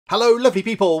Hello lovely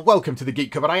people, welcome to the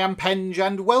Geek Cupboard. I am Penge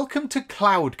and welcome to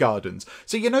Cloud Gardens.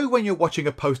 So you know when you're watching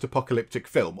a post-apocalyptic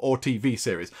film or TV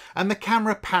series and the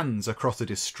camera pans across a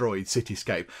destroyed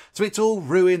cityscape, so it's all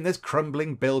ruined, there's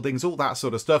crumbling buildings, all that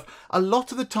sort of stuff. A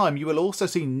lot of the time you will also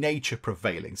see nature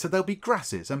prevailing, so there'll be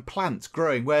grasses and plants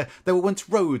growing where there were once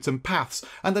roads and paths,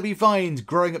 and there'll be vines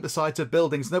growing up the sides of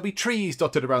buildings, and there'll be trees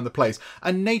dotted around the place,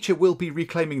 and nature will be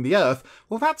reclaiming the earth.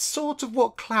 Well, that's sort of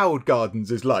what Cloud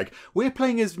Gardens is like. We're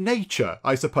playing as nature,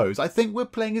 I suppose. I think we're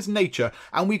playing as nature,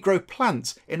 and we grow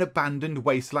plants in abandoned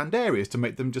wasteland areas to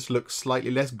make them just look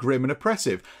slightly less grim and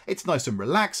oppressive. It's nice and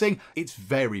relaxing. It's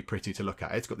very pretty to look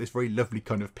at. It's got this very lovely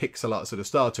kind of pixel art sort of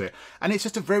style to it, and it's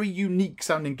just a very unique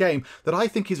sounding game that I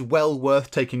think is well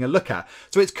worth taking a look at.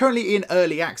 So it's currently in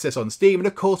early access on Steam, and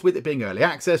of course with it being early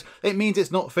access, it means it's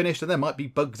not finished and there might be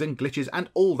bugs and glitches and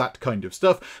all that kind of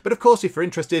stuff. But of course, if you're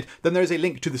interested, then there is a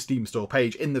link to the Steam store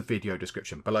page in the video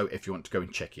description below if you want to go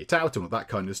and check it out and all that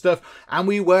kind of stuff. And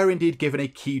we were indeed given a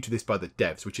key to this by the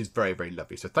devs, which is very, very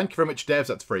lovely. So thank you very much, devs.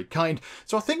 That's very kind.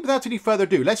 So I think without any further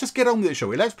ado, let's just get on with it, shall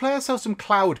we? Let's play ourselves some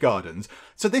Cloud Gardens.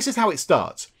 So this is how it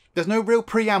starts. There's no real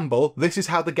preamble. This is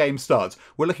how the game starts.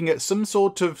 We're looking at some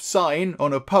sort of sign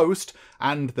on a post,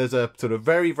 and there's a sort of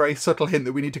very, very subtle hint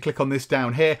that we need to click on this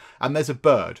down here, and there's a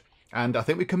bird. And I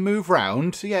think we can move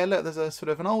round. So yeah, look, there's a sort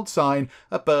of an old sign,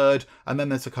 a bird, and then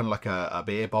there's a kind of like a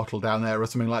beer bottle down there or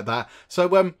something like that.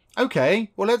 So,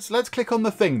 okay, well, let's click on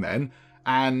the thing then.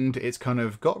 And it's kind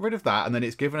of got rid of that, and then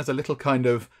it's given us a little kind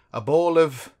of a ball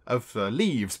of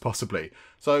leaves, possibly.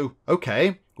 So,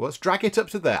 okay, let's drag it up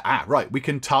to there. Ah, right, we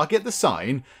can target the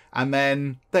sign, and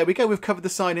then there we go. We've covered the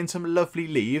sign in some lovely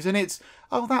leaves, and it's,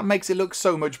 oh, that makes it look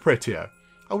so much prettier.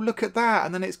 Oh, look at that.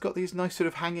 And then it's got these nice sort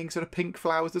of hanging sort of pink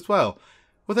flowers as well.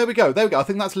 Well, there we go. There we go. I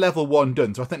think that's level 1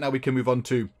 done. So I think now we can move on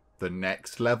to the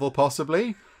next level,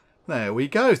 possibly. There we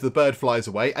go. So the bird flies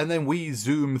away, and then we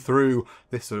zoom through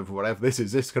this sort of whatever this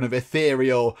is, this kind of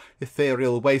ethereal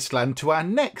wasteland to our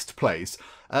next place.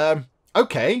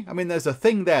 Okay. I mean, there's a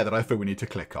thing there that I feel we need to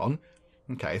click on.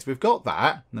 Okay, so we've got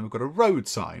that, and then we've got a road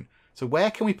sign. So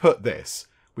where can we put this?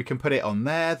 We can put it on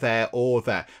there, there, or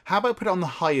there. How about put it on the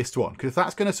highest one? Because if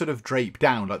that's going to sort of drape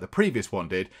down like the previous one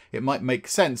did, it might make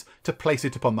sense to place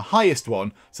it upon the highest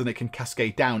one so that it can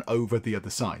cascade down over the other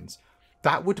signs.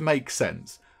 That would make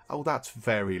sense. Oh, that's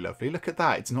very lovely. Look at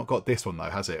that. It's not got this one though,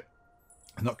 has it?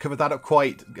 I've not covered that up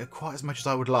quite as much as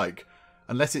I would like.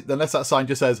 Unless that sign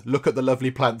just says, look at the lovely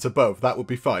plants above. That would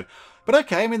be fine. But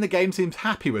okay, I mean, the game seems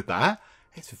happy with that.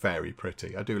 It's very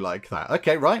pretty. I do like that.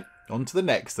 Okay, right. On to the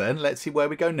next then. Let's see where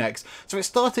we go next. So it's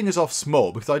starting us off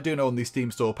small, because I do know on the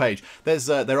Steam store page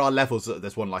there are levels.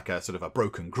 There's one like a sort of a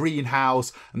broken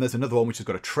greenhouse, and there's another one which has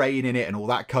got a train in it and all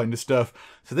that kind of stuff.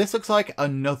 So this looks like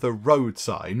another road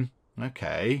sign.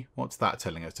 Okay, what's that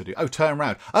telling us to do? Oh, turn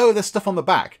around. Oh, there's stuff on the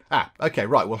back. Ah, okay,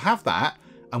 right. We'll have that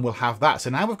and we'll have that. So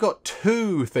now we've got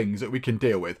 2 things that we can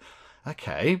deal with.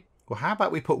 Okay, well, how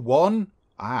about we put one?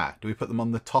 Ah, do we put them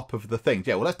on the top of the things?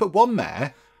 Yeah, well, let's put one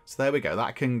there. So there we go.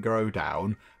 That can grow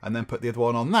down, and then put the other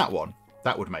one on that one.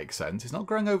 That would make sense. It's not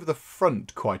growing over the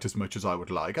front quite as much as I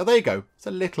would like. Oh, there you go. It's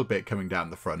a little bit coming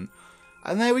down the front.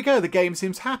 And there we go. The game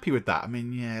seems happy with that. I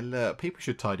mean, yeah, look, people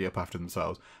should tidy up after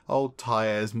themselves. Old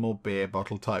tyres, more beer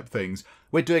bottle type things.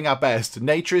 We're doing our best.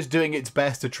 Nature is doing its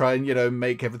best to try and, you know,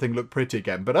 make everything look pretty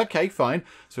again. But okay, fine.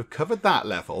 So we've covered that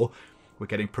level. We're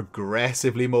getting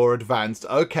progressively more advanced.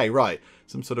 Okay, right.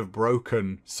 Some sort of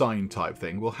broken sign type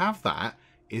thing. We'll have that.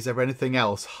 Is there anything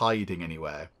else hiding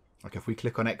anywhere? Like if we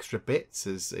click on extra bits,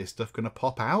 is stuff going to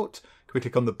pop out? Can we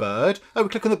click on the bird? Oh, we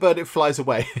click on the bird, it flies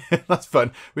away. That's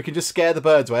fun. We can just scare the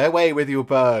birds away. Away with you,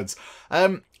 birds.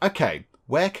 Okay,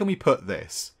 where can we put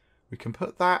this? We can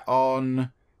put that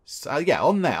on... yeah,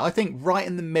 on there. I think right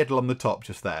in the middle on the top,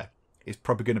 just there, is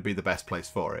probably going to be the best place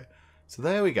for it. So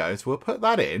there we go. So we'll put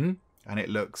that in, and it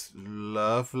looks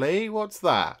lovely. What's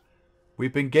that?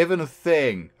 We've been given a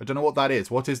thing. I don't know what that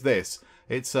is. What is this?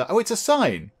 It's oh, it's a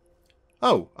sign.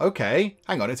 Oh, okay.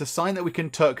 Hang on. It's a sign that we can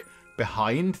tuck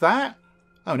behind that.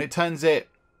 Oh, and it turns it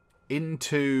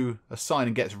into a sign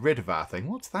and gets rid of our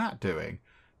thing. What's that doing?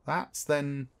 That's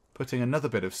then putting another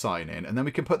bit of sign in, and then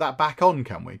we can put that back on,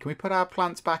 can we? Can we put our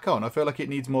plants back on? I feel like it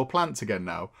needs more plants again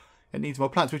now. It needs more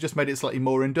plants. We've just made it slightly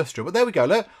more industrial. But there we go,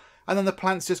 look. And then the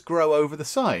plants just grow over the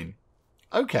sign.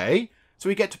 Okay. So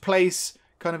we get to place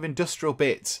kind of industrial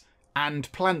bits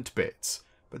and plant bits.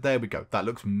 But there we go. That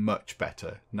looks much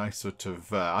better. Nice sort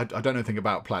of... I don't know anything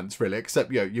about plants, really,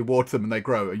 except, you know, you water them and they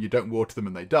grow, and you don't water them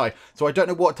and they die. So I don't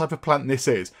know what type of plant this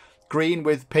is. Green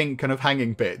with pink kind of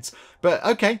hanging bits. But,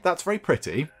 okay, that's very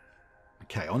pretty.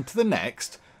 Okay, on to the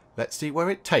next. Let's see where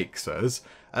it takes us.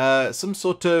 Some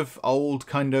sort of old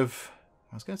kind of...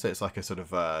 I was going to say it's like a sort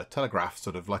of telegraph,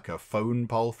 sort of like a phone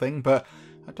pole thing, but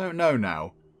I don't know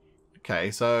now.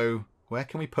 Okay, so where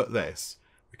can we put this?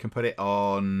 We can put it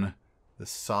on the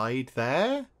side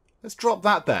there. Let's drop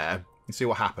that there and see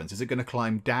what happens. Is it going to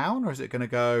climb down or is it going to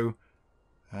go...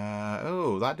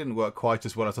 oh, that didn't work quite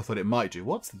as well as I thought it might do.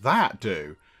 What's that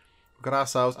do? We've got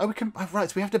ourselves... Oh, we can... Oh, right,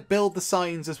 so we have to build the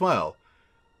signs as well.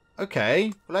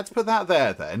 Okay, well, let's put that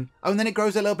there then. Oh, and then it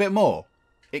grows a little bit more.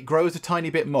 It grows a tiny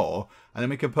bit more. And then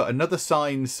we can put another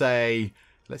sign, say...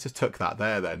 Let's just tuck that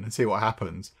there then and see what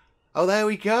happens. Oh, there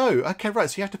we go. Okay, right,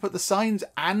 so you have to put the signs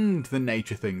and the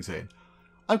nature things in.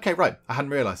 Okay, right, I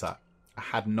hadn't realised that. I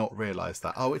had not realised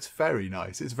that. Oh, it's very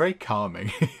nice. It's very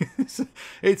calming.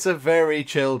 It's a very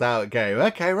chilled out game.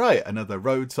 Okay, right, another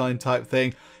road sign type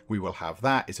thing. We will have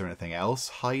that. Is there anything else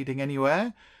hiding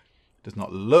anywhere? Does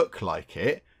not look like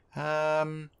it.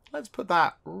 Let's put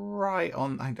that right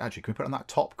on... Actually, can we put it on that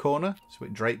top corner so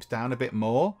it drapes down a bit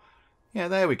more? Yeah,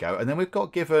 there we go. And then we've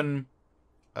got given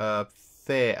a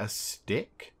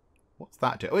stick. What's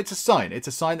that do? Oh, it's a sign. It's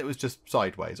a sign that was just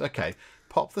sideways. Okay,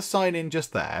 pop the sign in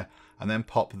just there. And then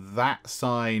pop that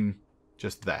sign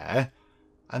just there.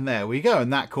 And there we go.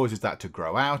 And that causes that to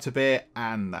grow out a bit.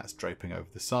 And that's draping over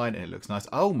the sign. And it looks nice.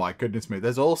 Oh, my goodness me.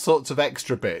 There's all sorts of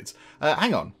extra bits.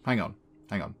 Hang on.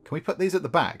 Can we put these at the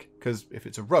back? Because if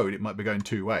it's a road, it might be going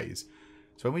two ways.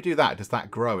 So when we do that, does that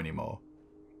grow anymore?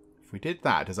 If we did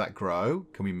that, does that grow?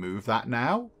 Can we move that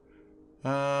now?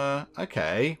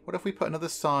 Okay. What if we put another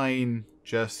sign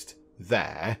just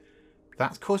there?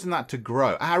 That's causing that to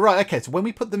grow. Ah, right. Okay, so when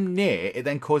we put them near, it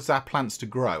then causes our plants to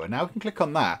grow. And now we can click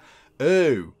on that.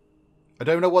 Ooh. I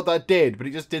don't know what that did, but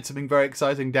it just did something very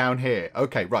exciting down here.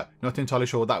 Okay, right. Not entirely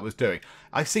sure what that was doing.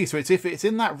 I see. So if it's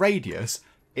in that radius,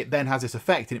 it then has this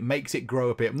effect and it makes it grow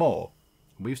a bit more.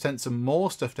 We've sent some more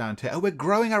stuff down here. Oh, we're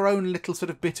growing our own little sort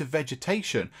of bit of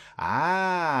vegetation.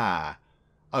 Ah.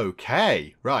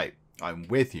 Okay. Right. I'm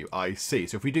with you. I see.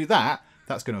 So if we do that,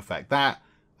 that's going to affect that.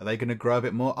 Are they going to grow a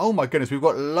bit more? Oh my goodness, we've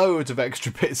got loads of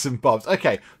extra bits and bobs.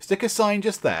 Okay, stick a sign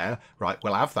just there. Right,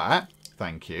 we'll have that.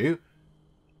 Thank you.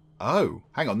 Oh,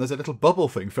 hang on, there's a little bubble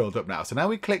thing filled up now. So now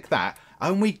we click that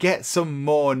and we get some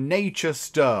more nature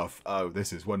stuff. Oh,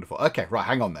 this is wonderful. Okay, right,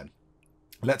 hang on then.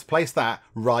 Let's place that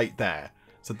right there.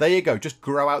 So there you go. Just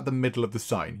grow out the middle of the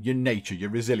sign. You're nature, you're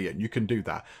resilient. You can do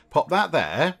that. Pop that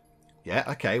there. Yeah,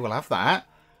 okay, we'll have that.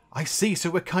 I see,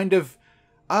 so we're kind of...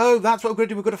 Oh, that's what we're going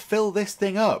to do. We've got to fill this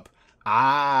thing up.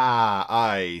 Ah,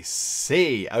 I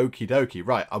see. Okie dokie.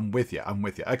 Right, I'm with you. I'm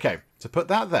with you. Okay, so put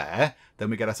that there. Then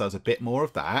we get ourselves a bit more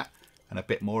of that and a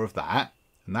bit more of that.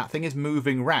 And that thing is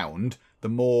moving round the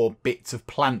more bits of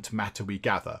plant matter we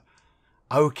gather.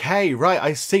 Okay, right,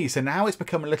 I see. So now it's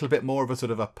become a little bit more of a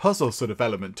sort of a puzzle sort of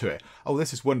element to it. Oh,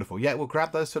 this is wonderful. Yeah, we'll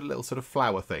grab those sort of little sort of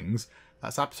flower things.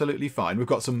 That's absolutely fine. We've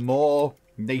got some more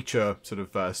nature sort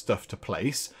of stuff to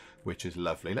place, which is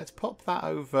lovely. Let's pop that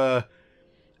over.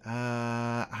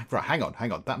 Right, hang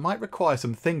on. That might require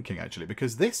some thinking, actually,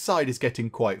 because this side is getting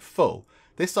quite full.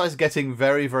 This side's getting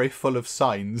very, very full of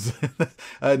signs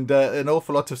and an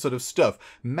awful lot of sort of stuff.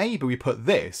 Maybe we put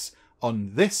this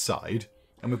on this side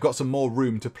and we've got some more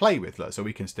room to play with. Look, so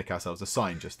we can stick ourselves a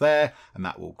sign just there and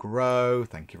that will grow.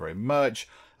 Thank you very much.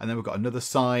 And then we've got another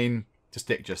sign to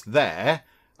stick just there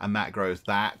and that grows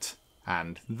that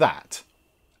and that.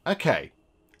 Okay,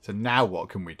 so now what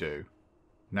can we do?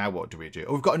 Now what do we do?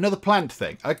 Oh, we've got another plant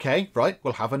thing. Okay, right,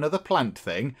 we'll have another plant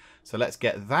thing. So let's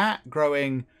get that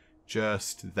growing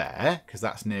just there, because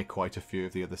that's near quite a few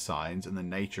of the other signs, and the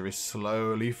nature is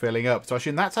slowly filling up. So I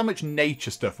assume that's how much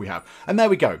nature stuff we have. And there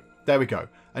we go. There we go.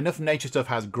 Enough nature stuff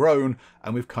has grown,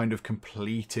 and we've kind of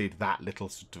completed that little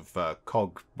sort of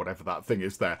cog, whatever that thing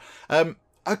is there.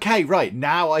 Okay, right,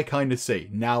 now I kind of see.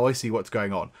 Now I see what's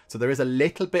going on. So there is a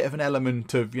little bit of an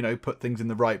element of, you know, put things in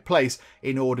the right place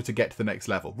in order to get to the next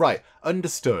level. Right,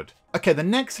 understood. Okay, the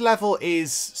next level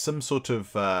is some sort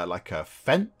of like a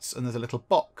fence, and there's a little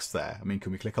box there. I mean,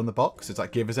 can we click on the box? Does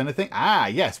that give us anything? Ah,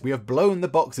 yes, we have blown the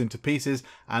box into pieces,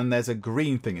 and there's a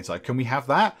green thing inside. Can we have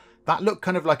that? That looked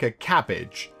kind of like a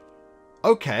cabbage.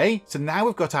 Okay, so now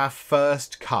we've got our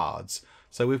first cards.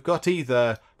 So we've got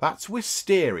either, that's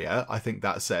wisteria, I think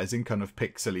that says in kind of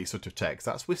pixely sort of text.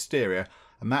 That's wisteria,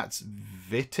 and that's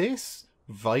vitis,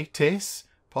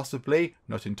 possibly,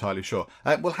 not entirely sure.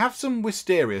 We'll have some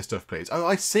wisteria stuff, please. Oh,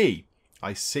 I see.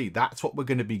 That's what we're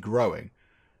going to be growing.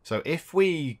 So if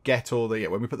we get all the,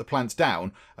 when we put the plants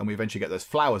down and we eventually get those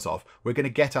flowers off, we're going to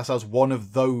get ourselves one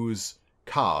of those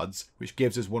cards, which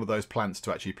gives us one of those plants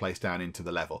to actually place down into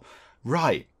the level.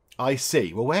 Right. I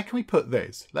see. Well, where can we put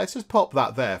this? Let's just pop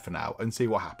that there for now and see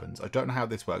what happens. I don't know how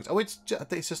this works. Oh, it's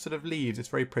just sort of leaves. It's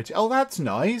very pretty. Oh, that's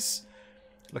nice.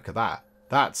 Look at that.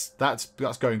 That's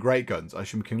going great guns.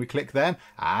 Can we click them?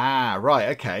 Ah, right,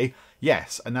 okay.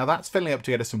 Yes, and now that's filling up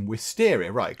to get us some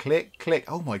wisteria. Right, click, click.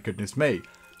 Oh my goodness me.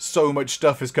 So much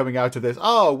stuff is coming out of this.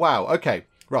 Oh, wow, okay.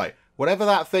 Right, whatever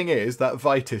that thing is, that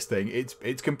Vitis thing,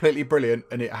 it's completely brilliant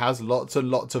and it has lots and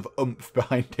lots of oomph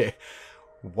behind it.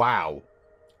 Wow.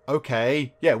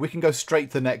 Okay, yeah, we can go straight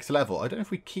to the next level. I don't know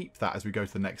if we keep that as we go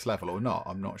to the next level or not.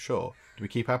 I'm not sure. Do we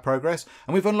keep our progress?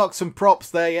 And we've unlocked some props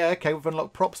there. Yeah, okay, we've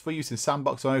unlocked props for use in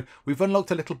sandbox mode. We've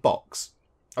unlocked a little box.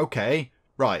 Okay,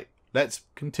 right. Let's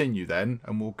continue then,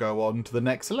 and we'll go on to the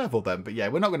next level then. But yeah,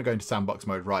 we're not going to go into sandbox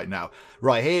mode right now.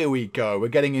 Right, here we go. We're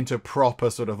getting into proper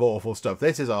sort of awful stuff.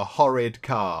 This is a horrid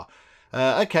car.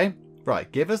 Okay, right,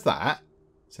 give us that.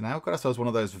 So now we've got ourselves one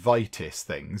of those Vitis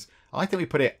things. I think we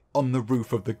put it on the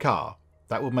roof of the car.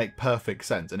 That will make perfect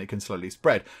sense, and it can slowly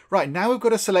spread. Right, now we've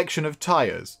got a selection of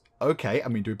tyres. Okay, I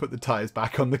mean, do we put the tyres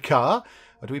back on the car?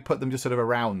 Or do we put them just sort of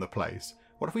around the place?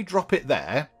 What if we drop it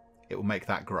there? It will make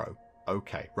that grow.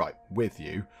 Okay, right, with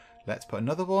you. Let's put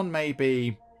another one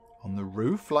maybe on the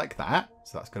roof like that.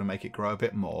 So that's going to make it grow a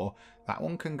bit more. That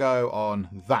one can go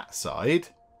on that side.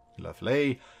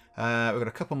 Lovely. We've got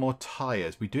a couple more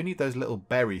tyres. We do need those little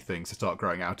berry things to start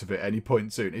growing out of it any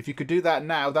point soon. If you could do that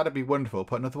now, that'd be wonderful.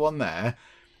 Put another one there.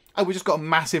 Oh, we just got a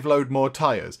massive load more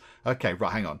tyres. Okay,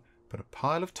 right, hang on. Put a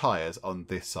pile of tyres on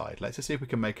this side. Let's just see if we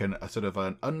can make a sort of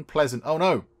an unpleasant... Oh,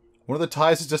 no. One of the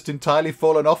tyres has just entirely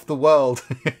fallen off the world.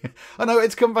 Oh, no,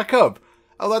 it's come back up.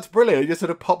 Oh, that's brilliant. It just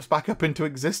sort of pops back up into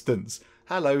existence.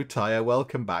 Hello, tyre.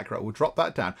 Welcome back. Right, we'll drop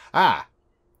that down. Ah,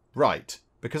 right.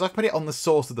 Because I've put it on the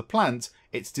source of the plant,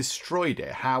 it's destroyed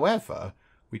it. However,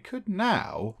 we could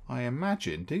now, I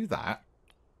imagine, do that.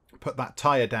 Put that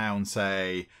tyre down,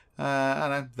 say, I don't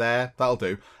know, there. That'll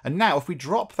do. And now, if we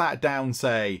drop that down,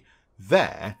 say,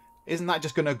 there, isn't that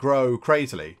just going to grow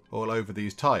crazily all over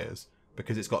these tyres?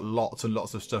 Because it's got lots and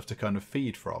lots of stuff to kind of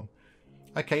feed from.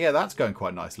 Okay, yeah, that's going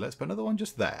quite nicely. Let's put another one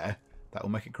just there. That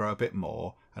will make it grow a bit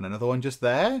more. And another one just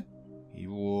there.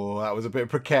 Whoa, that was a bit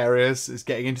precarious. It's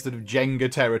getting into sort of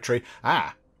Jenga territory.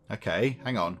 Ah, okay,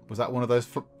 hang on. Was that one of those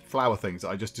flower things that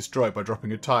I just destroyed by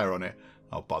dropping a tyre on it?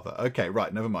 Oh, bother. Okay,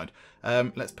 right, never mind.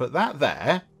 Let's put that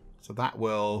there. So that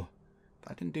will...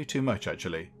 That didn't do too much,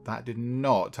 actually. That did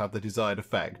not have the desired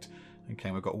effect.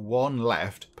 Okay, we've got one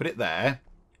left. Put it there.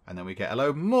 And then we get a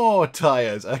load more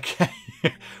tyres. Okay.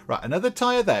 Right, another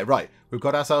tyre there. Right, we've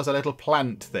got ourselves a little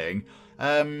plant thing.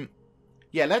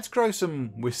 Yeah, let's grow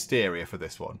some wisteria for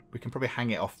this one. We can probably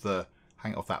hang it off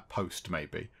that post,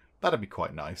 maybe. That'd be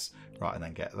quite nice. Right, and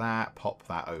then get that, pop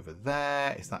that over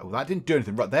there. Is that... Well, that didn't do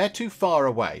anything. Right, they're too far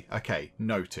away. Okay,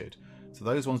 noted. So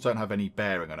those ones don't have any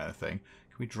bearing on anything.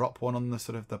 Can we drop one on the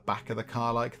sort of the back of the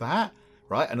car like that?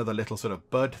 Right, another little sort of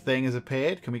bud thing has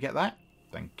appeared. Can we get that?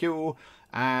 Thank you.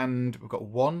 And we've got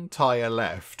one tyre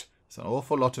left. It's an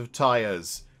awful lot of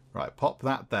tyres. Right, pop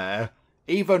that there.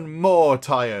 Even more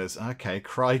tyres. Okay,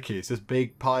 crikey. It's just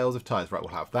big piles of tyres. Right,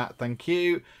 we'll have that. Thank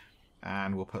you.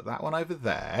 And we'll put that one over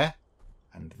there.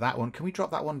 And that one. Can we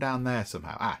drop that one down there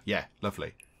somehow? Ah, yeah.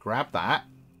 Lovely. Grab that.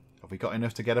 Have we got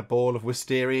enough to get a ball of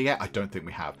wisteria yet? I don't think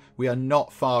we have. We are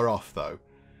not far off, though.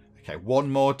 Okay,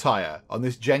 one more tyre. On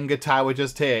this Jenga tower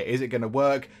just here. Is it going to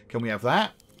work? Can we have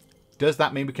that? Does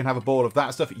that mean we can have a ball of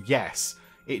that stuff? Yes,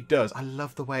 it does. I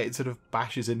love the way it sort of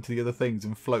bashes into the other things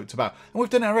and floats about. And we've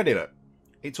done it already, look.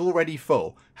 It's already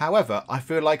full. However, I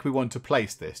feel like we want to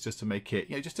place this just to make it,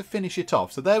 just to finish it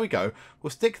off. So there we go. We'll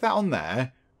stick that on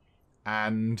there.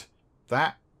 And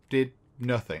that did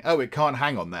nothing. Oh, it can't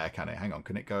hang on there, can it? Hang on.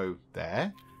 Can it go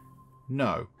there?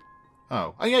 No.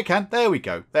 Oh, yeah, it can. There we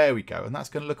go. There we go. And that's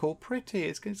going to look all pretty.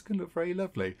 It's going to look very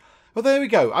lovely. Well, there we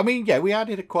go. I mean, yeah, we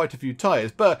added quite a few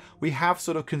tyres, but we have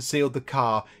sort of concealed the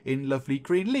car in lovely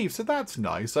green leaves. So that's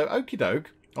nice. So, okie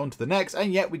doke. On to the next.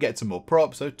 And yet we get some more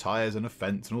props. So tyres and a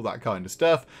fence and all that kind of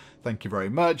stuff. Thank you very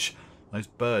much. Those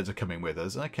birds are coming with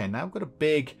us. Okay, now we've got a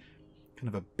big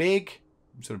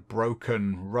sort of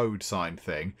broken road sign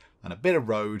thing. And a bit of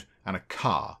road and a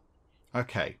car.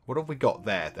 Okay, what have we got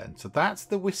there then? So that's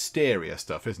the wisteria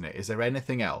stuff, isn't it? Is there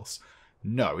anything else?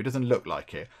 No, it doesn't look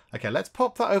like it. Okay, let's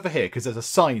pop that over here because there's a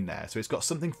sign there. So it's got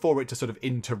something for it to sort of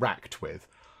interact with.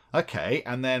 Okay,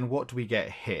 and then what do we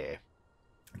get here?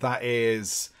 That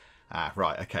is...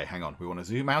 right, okay, hang on. We want to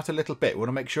zoom out a little bit. We want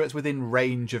to make sure it's within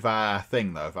range of our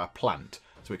thing, though, of our plant,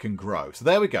 so it can grow. So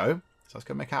there we go. So let's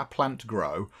go make our plant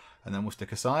grow. And then we'll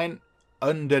stick a sign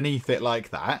underneath it like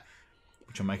that.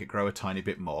 which will make it grow a tiny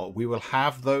bit more. We will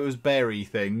have those berry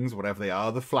things, whatever they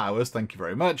are, the flowers, thank you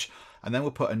very much. And then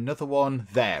we'll put another one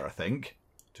there, I think,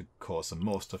 to cause some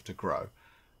more stuff to grow.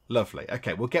 Lovely.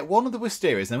 Okay, we'll get one of the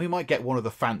wisterias, then we might get one of the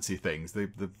fancy things, the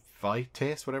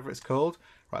vitis, whatever it's called.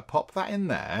 Right, pop that in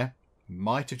there.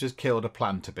 Might have just killed a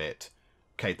plant a bit.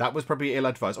 Okay, that was probably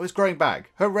ill-advised. Oh, it's growing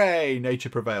back. Hooray! Nature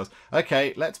prevails.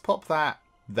 Okay, let's pop that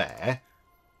there.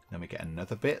 Then we get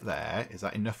another bit there. Is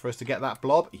that enough for us to get that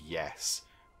blob? Yes.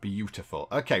 Beautiful.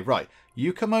 Okay, right.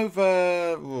 You come over...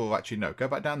 Oh, actually, no. Go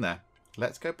back down there.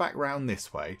 Let's go back round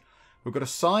this way. We've got a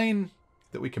sign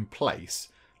that we can place.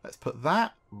 Let's put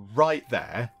that right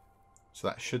there. So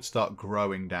that should start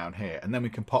growing down here. And then we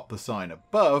can pop the sign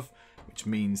above, which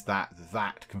means that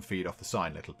that can feed off the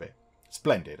sign a little bit.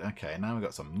 Splendid. Okay, now we've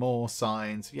got some more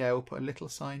signs. Yeah, we'll put a little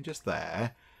sign just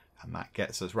there. And that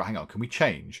gets us... Right, hang on. Can we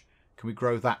change? Can we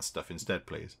grow that stuff instead,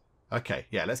 please? Okay,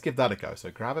 yeah, let's give that a go. So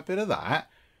grab a bit of that.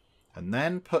 And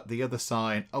then put the other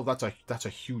sign... Oh, that's a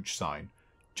huge sign.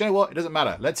 Do you know what? It doesn't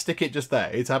matter. Let's stick it just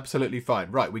there. It's absolutely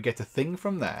fine. Right, we get a thing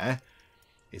from there.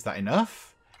 Is that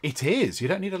enough? It is. You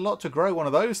don't need a lot to grow one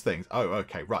of those things. Oh,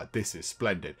 okay. Right, this is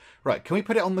splendid. Right, can we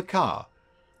put it on the car?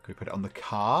 Can we put it on the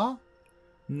car?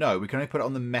 No, we can only put it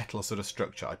on the metal sort of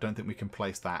structure. I don't think we can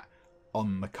place that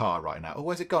on the car right now. Oh,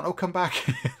 where's it gone? Oh, come back.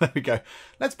 There we go.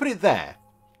 Let's put it there.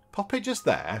 Pop it just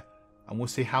there, and we'll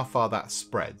see how far that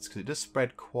spreads, because it does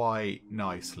spread quite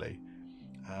nicely.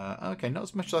 Okay, not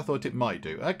as much as I thought it might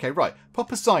do. Okay, right.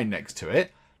 Pop a sign next to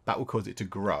it. That will cause it to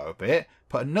grow a bit.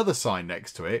 Put another sign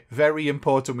next to it. Very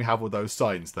important we have all those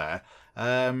signs there.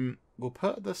 We'll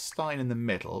put the sign in the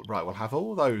middle. Right, we'll have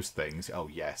all those things. Oh,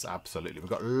 yes, absolutely. We've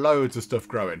got loads of stuff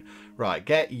growing. Right,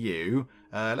 get you.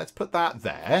 Let's put that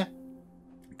there.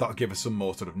 That'll give us some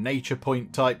more sort of nature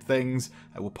point type things.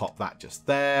 We'll pop that just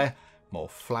there. More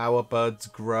flower buds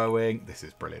growing. This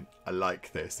is brilliant. I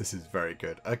like this. This is very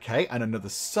good. Okay, and another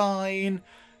sign.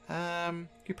 Can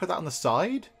you put that on the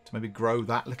side to maybe grow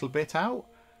that little bit out?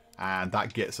 And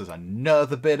that gets us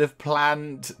another bit of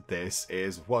plant. This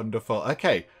is wonderful.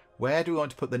 Okay, where do we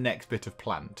want to put the next bit of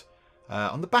plant?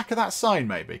 On the back of that sign,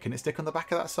 maybe. Can it stick on the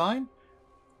back of that sign?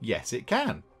 Yes, it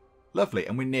can. Lovely,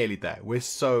 and we're nearly there. We're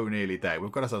so nearly there.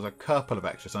 We've got ourselves a couple of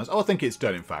extra signs. Oh, I think it's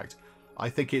done, in fact. I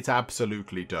think it's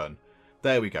absolutely done.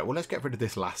 There we go. Well, let's get rid of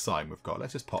this last sign we've got.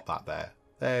 Let's just pop that there.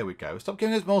 There we go. Stop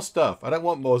giving us more stuff. I don't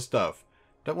want more stuff.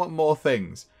 Don't want more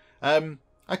things.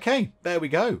 Okay, there we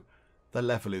go. The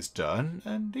level is done.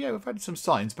 And yeah, we've added some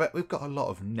signs, but we've got a lot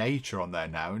of nature on there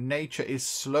now. Nature is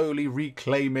slowly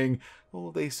reclaiming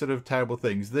all these sort of terrible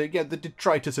things. The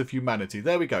detritus of humanity.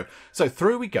 There we go. So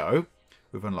through we go.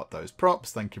 We've unlocked those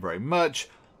props. Thank you very much.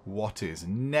 What is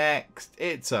next?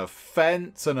 It's a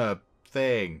fence and a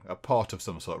thing. A pot of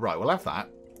some sort. Right, we'll have that,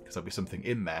 because there'll be something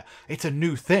in there. It's a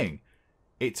new thing.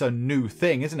 It's a new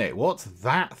thing, isn't it? What's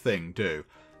that thing do?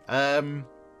 A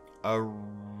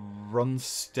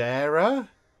Ronstera?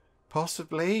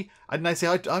 Possibly? And I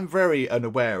say I'm very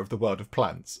unaware of the world of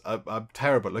plants. I'm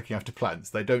terrible at looking after plants.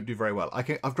 They don't do very well.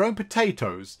 I've grown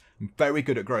potatoes. I'm very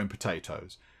good at growing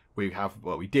potatoes. We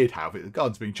did have, the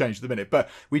garden's being changed at the minute, but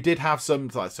we did have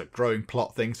some like growing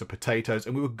plot things for potatoes,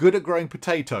 and we were good at growing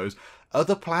potatoes.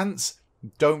 Other plants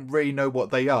don't really know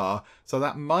what they are, so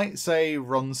that might say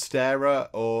Ronstera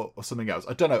or something else.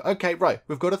 I don't know. Okay, right,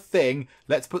 we've got a thing.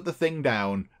 Let's put the thing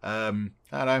down. I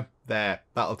don't know. There,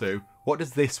 that'll do. What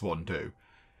does this one do?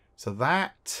 So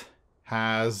that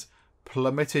has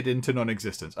plummeted into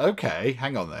non-existence. Okay,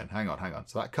 hang on then. Hang on.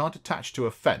 So that can't attach to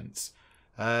a fence.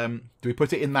 Do we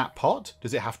put it in that pot?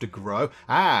 Does it have to grow?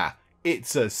 Ah,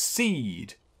 it's a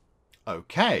seed.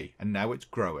 Okay, and now it's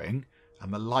growing,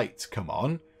 and the lights come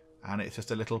on, and it's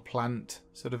just a little plant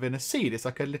sort of in a seed. It's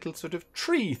like a little sort of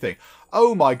tree thing.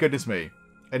 Oh my goodness me.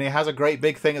 And it has a great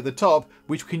big thing at the top,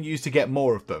 which we can use to get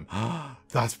more of them.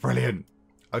 That's brilliant.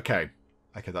 Okay,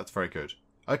 that's very good.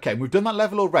 Okay, we've done that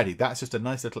level already. That's just a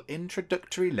nice little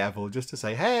introductory level just to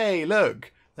say, hey,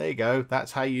 look. There you go.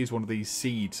 That's how you use one of these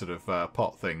seed sort of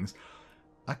pot things.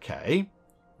 Okay.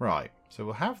 Right. So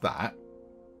we'll have that.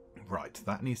 Right.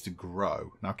 That needs to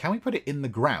grow. Now, can we put it in the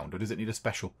ground, or does it need a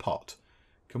special pot?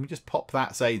 Can we just pop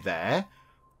that, say, there?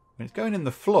 When it's going in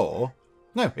the floor...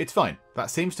 No, it's fine. That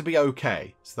seems to be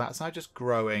okay. So that's now just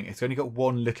growing. It's only got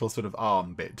one little sort of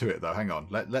arm bit to it, though. Hang on.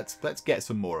 Let's get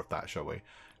some more of that, shall we?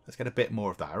 Let's get a bit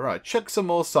more of that. All right. Chuck some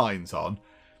more signs on.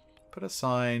 Put a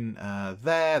sign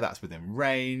there. That's within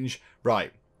range.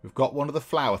 Right. We've got one of the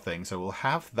flower things, so we'll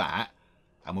have that.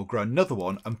 And we'll grow another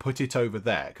one and put it over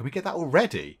there. Can we get that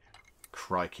already?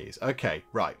 Crikeys. Okay,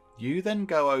 right. You then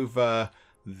go over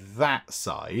that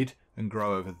side and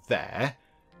grow over there.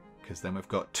 because then we've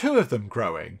got 2 of them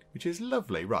growing, which is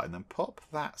lovely. Right, and then pop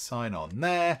that sign on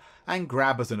there and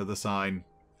grab us another sign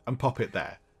and pop it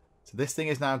there. So this thing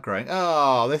is now growing.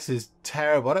 Oh, this is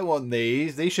terrible. I don't want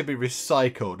these. These should be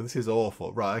recycled. This is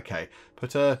awful. Right, okay.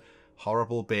 Put a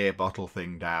horrible beer bottle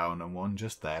thing down and one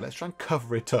just there. Let's try and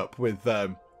cover it up with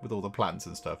all the plants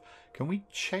and stuff. Can we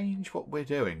change what we're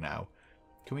doing now?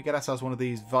 Can we get ourselves one of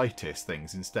these Vitis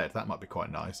things instead? That might be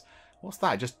quite nice. What's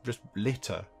that? Just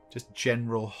litter. Just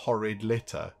general horrid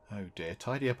litter. Oh dear.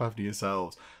 Tidy up after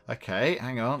yourselves. Okay,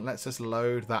 hang on. Let's just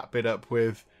load that bit up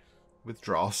with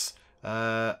dross.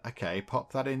 Okay,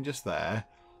 pop that in just there.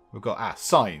 We've got,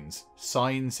 signs.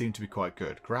 Signs seem to be quite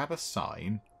good. Grab a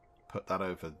sign. Put that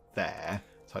over there.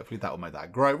 So hopefully that will make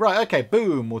that grow. Right, okay,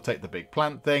 boom. We'll take the big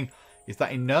plant thing. Is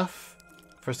that enough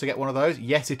for us to get one of those?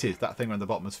 Yes, it is. That thing around the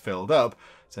bottom is filled up.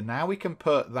 So now we can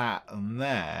put that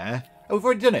there. Oh, we've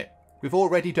already done it. We've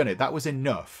already done it. That was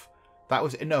enough. That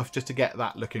was enough just to get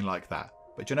that looking like that.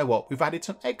 But you know what? We've added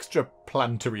some extra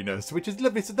planteriness, which is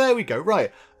lovely. So there we go.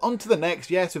 Right, on to the next.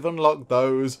 Yes, we've unlocked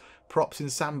those. Props in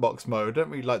sandbox mode.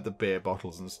 Don't really like the beer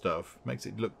bottles and stuff. Makes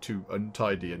it look too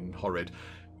untidy and horrid.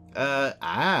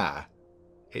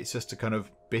 It's just a kind of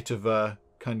bit of a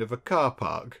car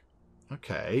park.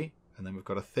 Okay, and then we've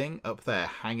got a thing up there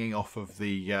hanging off of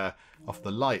the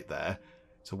light there.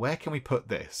 So where can we put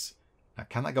this? Now,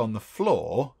 can that go on the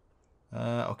floor,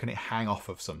 or can it hang off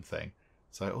of something?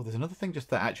 So, oh, there's another thing just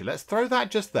there. Actually, let's throw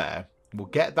that just there. We'll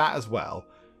get that as well.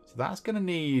 So that's going to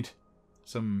need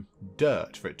some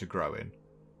dirt for it to grow in.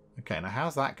 Okay, now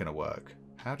how's that going to work?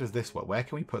 How does this work? Where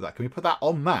can we put that? Can we put that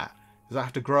on that? Does that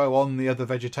have to grow on the other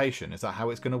vegetation? Is that how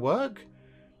it's going to work?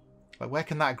 Like, where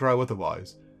can that grow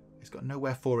otherwise? It's got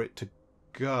nowhere for it to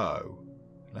go.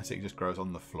 Unless it just grows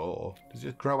on the floor. Does it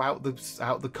just grow out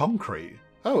the concrete?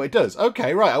 Oh, it does.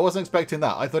 Okay, right. I wasn't expecting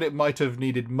that. I thought it might have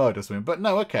needed mud or something. But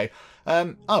no, okay.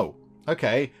 Oh,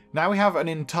 okay. Now we have an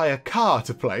entire car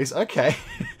to place. Okay.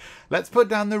 Let's put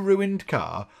down the ruined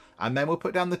car. And then we'll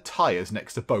put down the tyres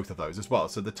next to both of those as well.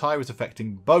 So the tyre is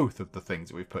affecting both of the things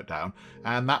that we've put down.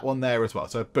 And that one there as well.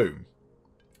 So boom.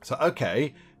 So,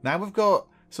 okay. Now we've got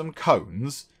some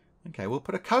cones. Okay, we'll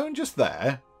put a cone just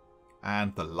there.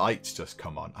 And the lights just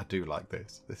come on. I do like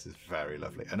this. This is very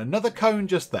lovely. And another cone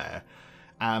just there.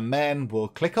 And then we'll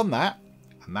click on that.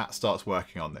 And that starts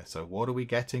working on this. So what are we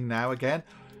getting now again?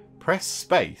 Press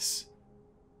space.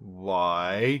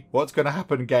 Why? What's going to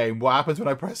happen, game? What happens when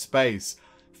I press space?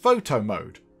 Photo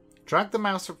mode. Drag the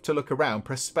mouse to look around.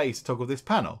 Press space to toggle this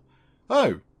panel.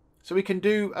 Oh, so we can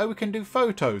do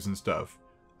photos and stuff.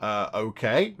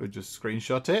 Okay, we'll just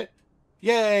screenshot it.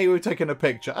 Yay, we're taking a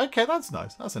picture. Okay, that's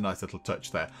nice. That's a nice little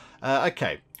touch there.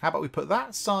 Okay, how about we put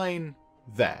that sign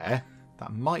there?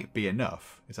 That might be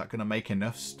enough. Is that going to make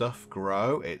enough stuff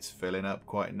grow? It's filling up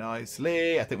quite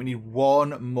nicely. I think we need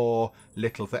one more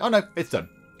little thing. Oh no, it's done.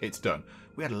 It's done.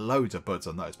 We had loads of buds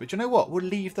on those. But you know what? We'll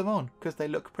leave them on because they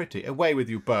look pretty. Away with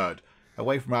you, bird.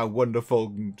 Away from our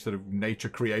wonderful sort of nature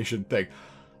creation thing.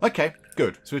 Okay,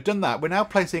 good. So we've done that. We're now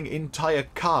placing entire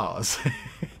cars.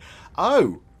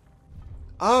 Oh,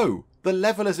 the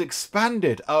level has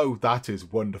expanded. Oh, that is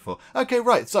wonderful. Okay,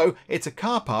 right, so it's a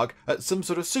car park at some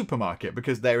sort of supermarket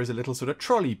because there is a little sort of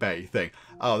trolley bay thing.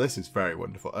 Oh, this is very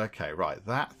wonderful. Okay, right,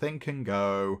 that thing can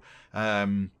go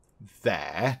there.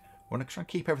 I want to try and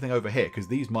keep everything over here because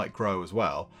these might grow as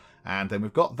well. And then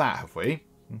we've got that, have we?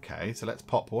 Okay, so let's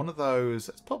pop one of those.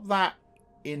 Let's pop that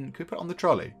in. Can we put it on the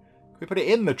trolley? Can we put it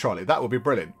in the trolley? That would be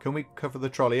brilliant. Can we cover the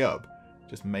trolley up?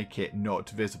 Just make it not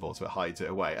visible so it hides it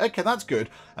away. Okay, that's good.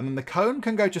 And then the cone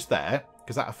can go just there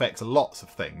because that affects lots of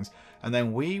things. And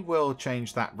then we will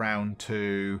change that round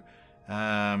to...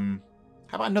 how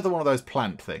about another one of those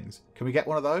plant things? Can we get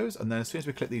one of those? And then as soon as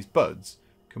we click these buds,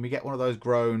 can we get one of those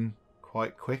grown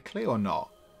quite quickly or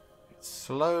not? It's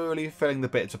slowly filling the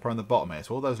bits up around the bottom here.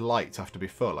 So all those lights have to be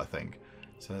full, I think.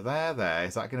 So there.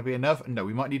 Is that going to be enough? No,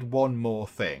 we might need one more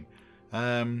thing.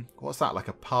 What's that? Like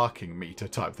a parking meter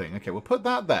type thing. Okay, we'll put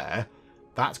that there.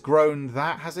 That's grown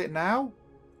that, has it now?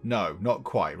 No, not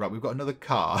quite. Right, we've got another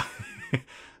car.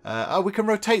 Oh, we can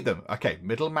rotate them. Okay,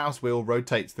 middle mouse wheel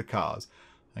rotates the cars.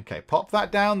 Okay, pop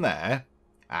that down there.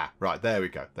 Ah, right, there we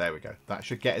go. There we go. That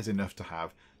should get us enough to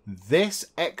have this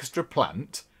extra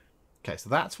plant. Okay, so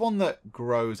that's one that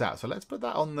grows out. So let's put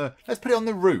that on the... Let's put it on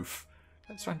the roof.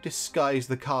 Let's try and disguise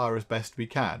the car as best we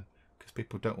can.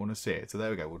 People don't want to see it. So there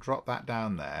we go. We'll drop that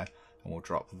down there. And we'll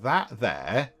drop that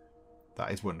there.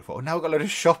 That is wonderful. Now we've got a load of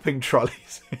shopping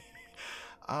trolleys.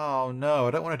 Oh no,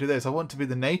 I don't want to do this. I want to be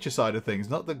the nature side of things,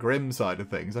 not the grim side of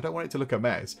things. I don't want it to look a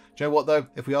mess. Do you know what though?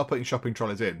 If we are putting shopping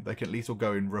trolleys in, they can at least all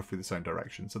go in roughly the same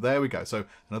direction. So there we go. So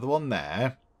another one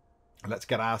there. Let's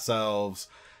get ourselves...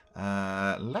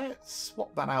 let's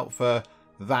swap that out for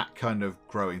that kind of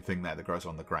growing thing there that grows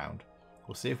on the ground.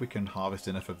 We'll see if we can harvest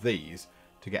enough of these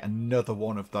to get another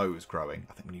one of those growing.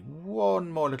 I think we need one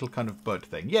more little kind of bud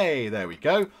thing. Yay, there we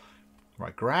go.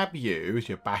 Right, grab you as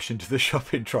you bash into the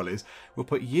shopping trolleys. We'll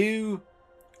put you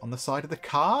on the side of the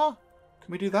car.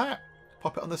 Can we do that?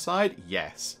 Pop it on the side?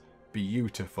 Yes.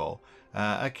 Beautiful.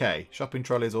 Okay, shopping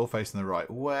trolleys all facing the right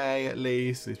way at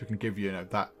least. At least we can give you,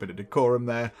 that bit of decorum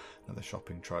there. Another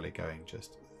shopping trolley going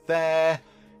just there.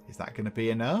 Is that going to be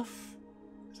enough?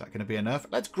 Is that going to be enough?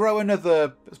 Let's grow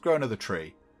another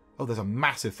tree. Oh, there's a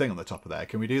massive thing on the top of there.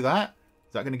 Can we do that?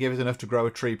 Is that going to give us enough to grow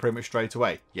a tree pretty much straight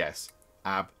away? Yes,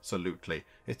 absolutely.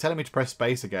 It's telling me to press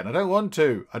space again. I don't want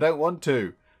to. I don't want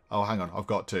to. Oh, hang on. I've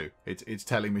got to. It's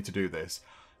telling me to do this.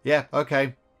 Yeah,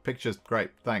 okay. Pictures. Great.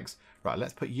 Thanks. Right,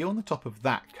 let's put you on the top of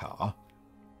that car.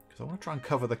 Because I want to try and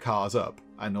cover the cars up.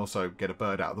 And also get a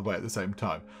bird out of the way at the same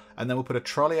time. And then we'll put a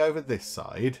trolley over this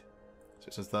side. So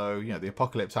it's as though, the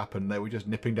apocalypse happened. They were just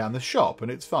nipping down the shop.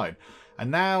 And it's fine. And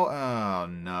now... Oh,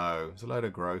 no. There's a load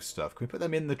of gross stuff. Can we put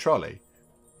them in the trolley?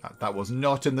 That was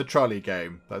not in the trolley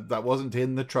game. That wasn't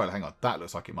in the trolley. Hang on. That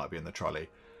looks like it might be in the trolley.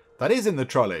 That is in the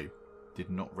trolley.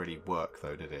 Did not really work,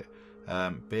 though, did it?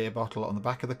 Beer bottle on the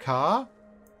back of the car.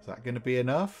 Is that going to be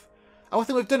enough? Oh, I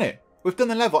think we've done it. We've done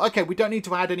the level. Okay, we don't need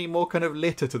to add any more kind of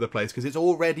litter to the place because it's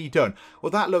already done. Well,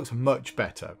 that looks much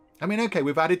better. I mean, okay,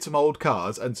 we've added some old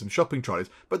cars and some shopping trolleys,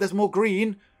 but there's more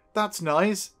green. That's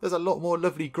nice. There's a lot more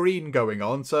lovely green going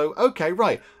on. So, okay,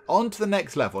 right. On to the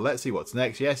next level. Let's see what's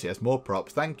next. Yes, more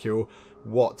props. Thank you.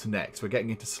 What's next? We're getting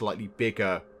into slightly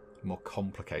bigger, more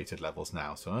complicated levels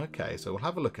now. So, okay, so we'll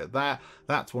have a look at that.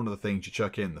 That's one of the things you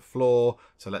chuck in the floor.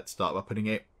 So let's start by putting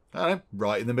it, I don't know,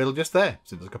 right in the middle just there.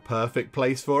 Seems like a perfect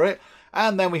place for it.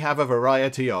 And then we have a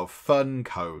variety of fun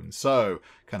cones. So,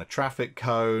 kind of traffic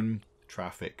cone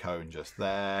just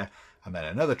there. And then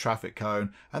another traffic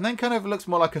cone. And then kind of looks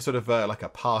more like a sort of like a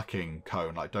parking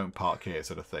cone, like don't park here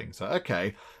sort of thing. So,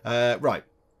 okay. Right.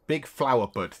 Big flower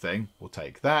bud thing. We'll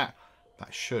take that.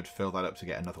 That should fill that up to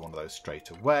get another one of those straight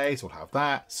away. So we'll have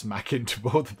that. Smack into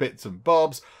all the bits and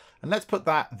bobs. And let's put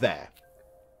that there.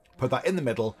 Put that in the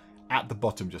middle at the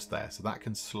bottom just there. So that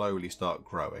can slowly start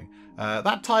growing.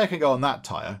 That tyre can go on that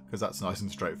tyre because that's nice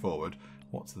and straightforward.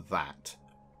 What's that?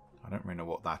 I don't really know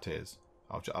what that is.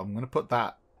 I'm going to put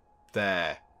that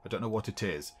there. I don't know what it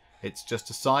is. It's just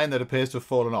a sign that appears to have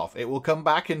fallen off. It will come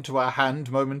back into our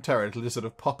hand momentarily. It'll just sort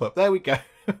of pop up. There we go.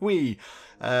 Okay,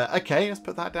 let's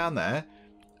put that down there.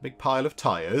 Big pile of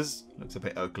tyres. Looks a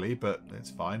bit ugly, but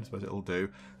it's fine. I suppose it'll do.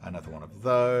 Another one of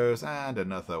those. And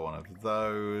another one of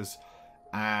those.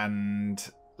 And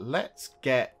let's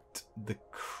get the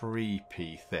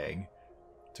creepy thing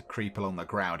to creep along the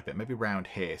ground a bit. Maybe around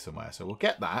here somewhere. So we'll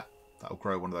get that. That'll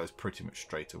grow one of those pretty much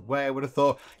straight away, I would have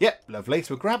thought. Yep, lovely.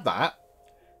 So we'll grab that.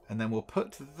 And then we'll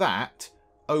put that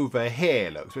over here,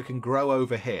 look. So we can grow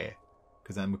over here.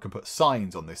 Because then we can put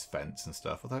signs on this fence and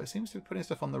stuff. Although it seems to be putting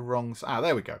stuff on the wrong side. Ah,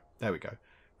 there we go. There we go.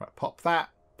 Right, pop that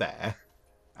there.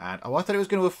 And, oh, I thought it was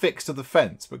going to affix to the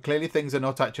fence. But clearly things are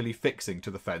not actually fixing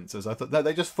to the fence. As I thought, no,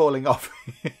 they're just falling off.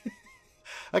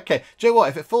 Okay, do you know what?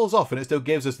 If it falls off and it still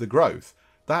gives us the growth,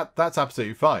 that's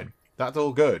absolutely fine. That's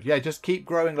all good. Yeah, just keep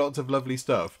growing lots of lovely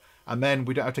stuff. And then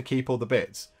we don't have to keep all the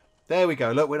bits. There we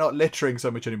go. Look, we're not littering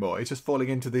so much anymore. It's just falling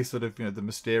into this sort of, the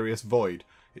mysterious void.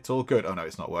 It's all good. Oh, no,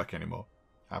 it's not working anymore.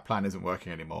 Our plan isn't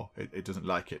working anymore. It doesn't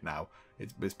like it now.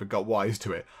 It's got wise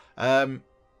to it.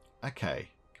 Okay.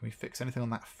 Can we fix anything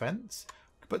on that fence?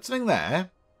 Put something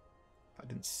there. That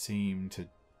didn't seem to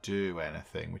do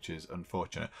anything, which is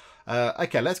unfortunate.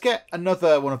 Okay, let's get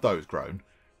another one of those grown.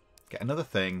 Get another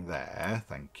thing there.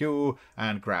 Thank you.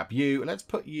 And grab you. Let's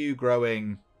put you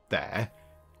growing there.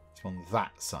 It's on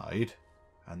that side.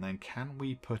 And then can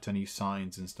we put any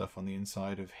signs and stuff on the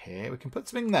inside of here? We can put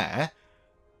something there.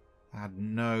 Had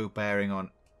no bearing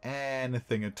on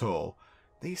anything at all.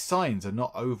 These signs are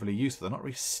not overly useful. They're not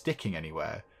really sticking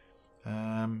anywhere.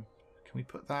 Can we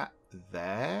put that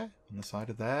there? On the side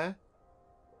of there?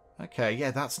 Okay, yeah,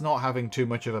 that's not having too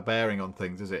much of a bearing on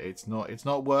things, is it? It's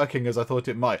not working as I thought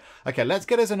it might. Okay, let's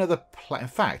get us another... In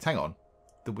fact, hang on.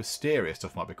 The wisteria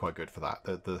stuff might be quite good for that.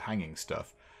 The hanging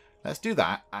stuff. Let's do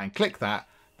that and click that.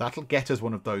 That'll get us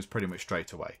one of those pretty much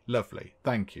straight away. Lovely.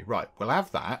 Thank you. Right, we'll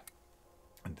have that.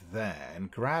 And then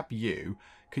grab you.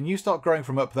 Can you start growing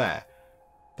from up there?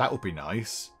 That would be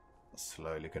nice.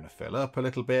 Slowly going to fill up a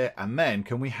little bit. And then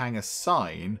can we hang a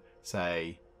sign,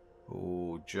 say,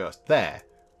 oh, just there?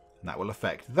 And that will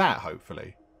affect that,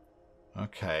 hopefully.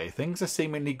 Okay, things are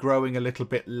seemingly growing a little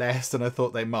bit less than I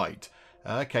thought they might.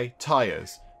 Okay,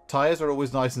 tyres. Tyres are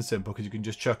always nice and simple because you can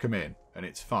just chuck them in and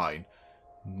it's fine.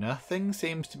 Nothing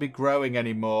seems to be growing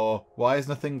anymore. Why is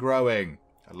nothing growing?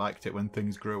 I liked it when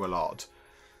things grew a lot.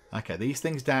 Okay, these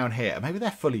things down here, maybe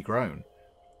they're fully grown.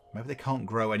 Maybe they can't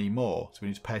grow anymore. So we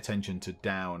need to pay attention to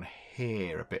down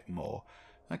here a bit more.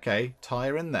 Okay,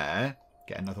 tyre in there.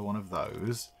 Get another one of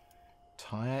those.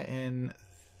 Tyre in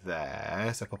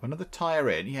there. So pop another tyre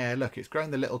in. Yeah, look, it's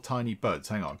growing the little tiny buds.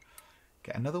 Hang on.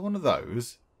 Get another one of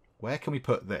those. Where can we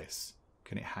put this?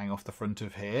 Can it hang off the front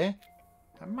of here?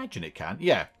 I imagine it can.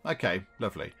 Yeah, okay,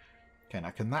 lovely. Okay, now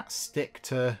can that stick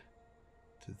to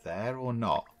there or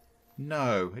not?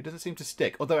 No, it doesn't seem to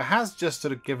stick. Although it has just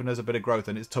sort of given us a bit of growth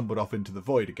and it's tumbled off into the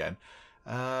void again.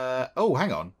 Oh,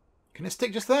 hang on. Can it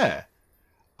stick just there?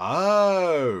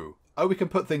 Oh, we can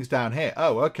put things down here.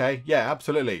 Oh, okay. Yeah,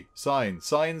 absolutely.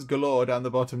 Signs galore down the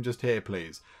bottom just here,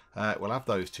 please. We'll have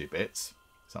those 2 bits.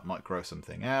 So that might grow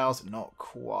something else. Not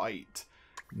quite.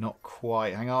 Not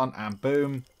quite. Hang on. And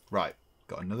boom. Right.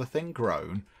 Got another thing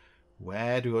grown.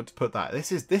 Where do we want to put that?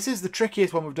 This is the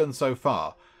trickiest one we've done so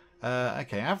far.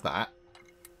 Okay, have that.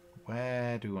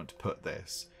 Where do we want to put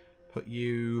this? Put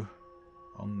you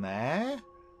on there.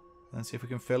 And see if we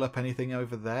can fill up anything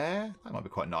over there. That might be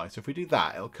quite nice. If we do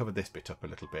that, it'll cover this bit up a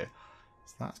little bit.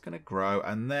 So that's going to grow.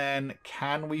 And then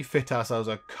can we fit ourselves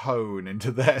a cone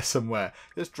into there somewhere?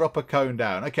 Just drop a cone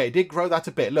down. Okay, it did grow that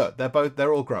a bit. Look,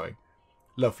 they're all growing.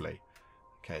 Lovely.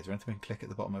 Okay, is there anything we can click at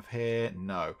the bottom of here?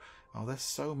 No. Oh, there's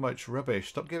so much rubbish.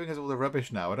 Stop giving us all the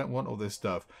rubbish now. I don't want all this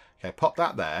stuff. Okay, pop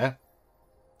that there.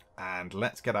 And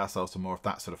let's get ourselves some more of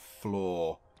that sort of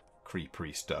floor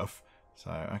creepery stuff.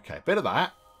 So, okay, bit of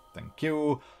that. Thank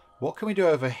you. What can we do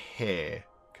over here?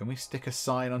 Can we stick a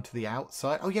sign onto the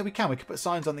outside? Oh, yeah, we can. We can put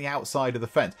signs on the outside of the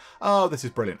fence. Oh, this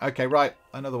is brilliant. Okay, right.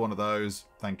 Another one of those.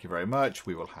 Thank you very much.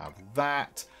 We will have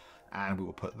that. And we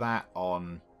will put that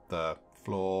on the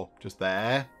floor just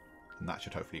there. And that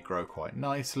should hopefully grow quite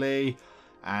nicely.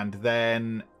 And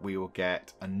then we will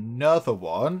get another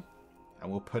one. And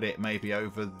we'll put it maybe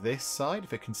over this side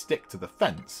if it can stick to the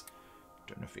fence.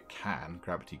 Don't know if it can.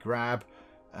 Gravity grab.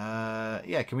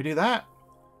 Yeah, can we do that?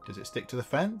 Does it stick to the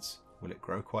fence? Will it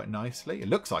grow quite nicely? It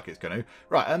looks like it's going to.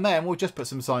 Right, and then we'll just put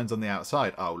some signs on the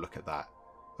outside. Oh, look at that.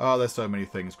 Oh, there's so many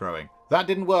things growing. That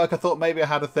didn't work. I thought maybe I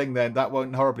had a thing then. That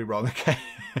went horribly wrong. Okay,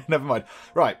 never mind.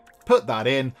 Right, put that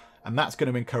in. And that's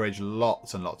going to encourage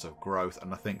lots and lots of growth.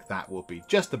 And I think that will be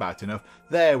just about enough.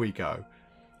 There we go.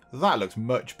 That looks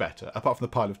much better, apart from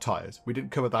the pile of tyres. We didn't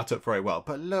cover that up very well.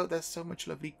 But look, there's so much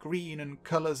lovely green and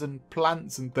colours and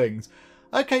plants and things.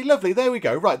 Okay, lovely. There we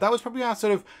go. Right, that was probably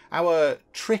our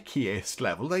trickiest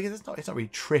level. It's not really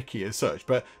tricky as such,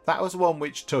 but that was one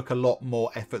which took a lot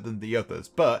more effort than the others.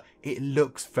 But it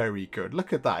looks very good.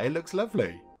 Look at that. It looks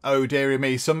lovely. Oh, dearie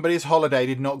me. Somebody's holiday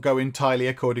did not go entirely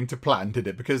according to plan, did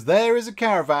it? Because there is a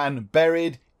caravan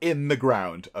buried in the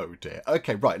ground. Oh, dear.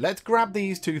 Okay, right. Let's grab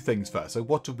these 2 things first. So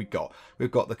what have we got? We've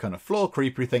got the kind of floor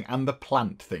creepery thing and the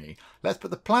plant thingy. Let's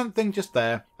put the plant thing just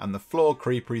there and the floor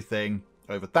creepery thing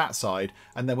over that side,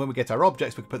 and then when we get our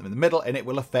objects we can put them in the middle and it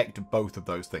will affect both of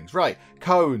those things. Right,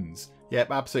 cones.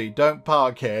 Yep, absolutely. Don't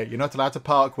park here. You're not allowed to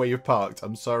park where you've parked.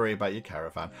 I'm sorry about your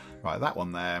caravan. Right, that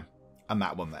one there and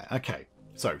that one there. Okay,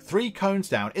 so 3 cones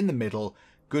down in the middle.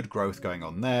 Good growth going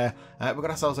on there. We've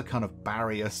got ourselves a kind of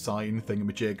barrier sign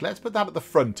thingamajig. Let's put that at the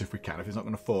front if we can, if it's not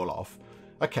going to fall off.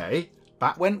 Okay,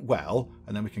 that went well,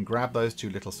 and then we can grab those 2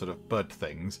 little sort of bud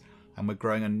things, and we're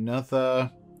growing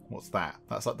another. What's that?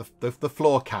 That's like the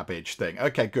floor cabbage thing.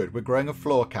 Okay, good. We're growing a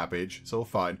floor cabbage. It's all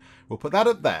fine. We'll put that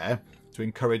up there to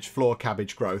encourage floor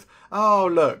cabbage growth. Oh,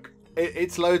 look.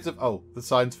 It's loads of... Oh, the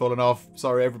sign's fallen off.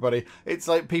 Sorry, everybody. It's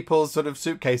like people's sort of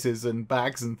suitcases and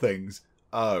bags and things.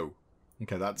 Oh.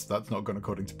 Okay, that's not gone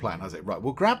according to plan, has it? Right,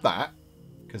 we'll grab that,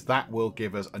 because that will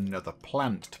give us another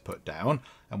plant to put down.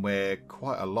 And we're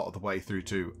quite a lot of the way through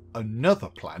to another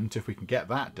plant. If we can get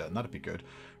that done, that'd be good.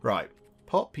 Right,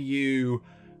 pop you...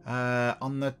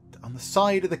 on the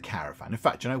side of the caravan. In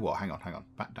fact, you know what? Hang on.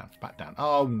 Back down.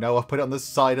 Oh no, I've put it on the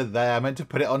side of there. I meant to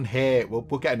put it on here. We'll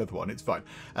get another one. It's fine.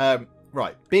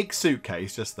 Right, big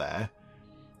suitcase just there.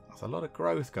 There's a lot of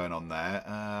growth going on there.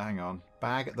 Hang on.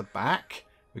 Bag at the back.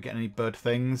 We getting any bud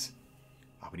things?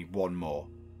 Oh, we need one more.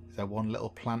 Is there one little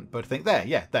plant bud thing? There,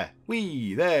 yeah, there.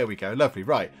 Whee, there we go. Lovely.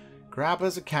 Right, grab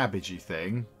us a cabbagey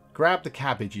thing. Grab the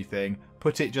cabbagey thing.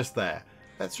 Put it just there.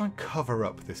 Let's try and cover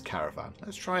up this caravan.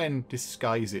 Let's try and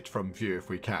disguise it from view if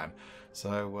we can.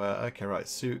 So, okay, right,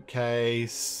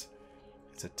 suitcase.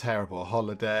 It's a terrible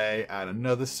holiday. And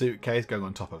another suitcase going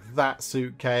on top of that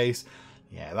suitcase.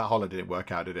 Yeah, that holiday didn't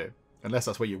work out, did it? Unless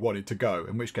that's where you wanted to go,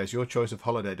 in which case your choice of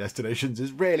holiday destinations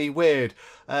is really weird.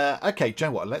 Okay, do you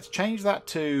know what? Let's change that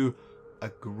to a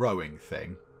growing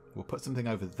thing. We'll put something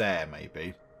over there,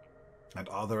 maybe. And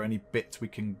are there any bits we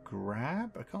can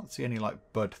grab? I can't see any, like,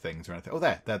 bud things or anything. Oh,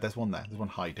 there's one there. There's one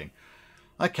hiding.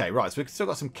 Okay, right, so we've still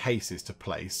got some cases to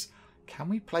place. Can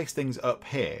we place things up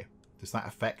here? Does that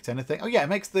affect anything? Oh, yeah, it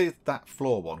makes that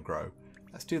floor one grow.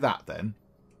 Let's do that, then.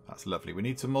 That's lovely. We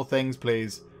need some more things,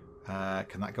 please.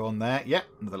 Can that go on there? Yep,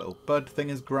 another little bud thing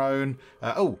has grown.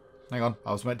 Oh, hang on.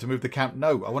 I was meant to move the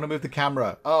No, I want to move the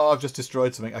camera. Oh, I've just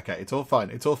destroyed something. Okay, it's all fine.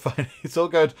 It's all fine. It's all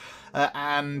good.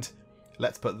 And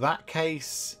let's put that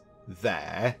case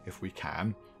there, if we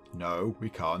can. No, we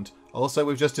can't. Also,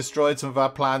 we've just destroyed some of our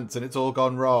plants, and it's all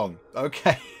gone wrong.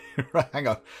 Okay, right, hang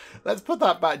on. Let's put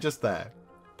that back just there.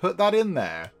 Put that in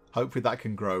there. Hopefully that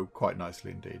can grow quite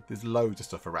nicely indeed. There's loads of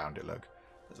stuff around it, look.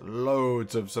 There's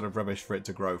loads of sort of rubbish for it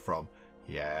to grow from.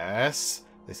 Yes,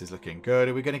 this is looking good.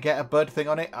 Are we going to get a bud thing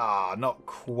on it? Ah, not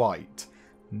quite.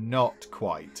 Not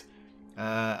quite.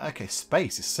 Okay,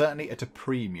 space is certainly at a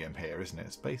premium here, isn't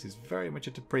it? Space is very much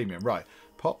at a premium. Right,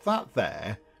 pop that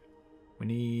there. We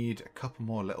need a couple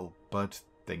more little bud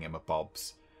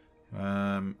thingamabobs.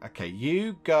 Okay,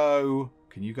 you go...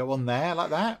 Can you go on there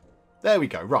like that? There we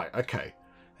go. Right, okay.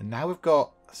 And now we've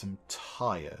got some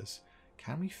tyres.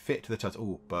 Can we fit the tyres?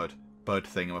 Oh, bud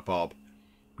thingamabob.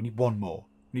 We need one more.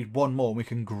 We need one more and we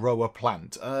can grow a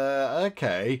plant.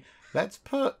 Okay. Let's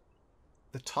put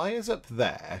the tyres up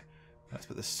there. Let's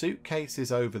put the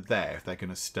suitcases over there if they're going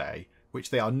to stay. Which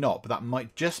they are not, but that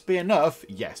might just be enough.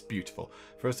 Yes, beautiful.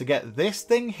 For us to get this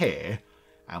thing here.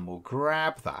 And we'll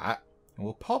grab that. And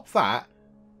we'll pop that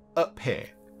up here.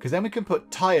 Because then we can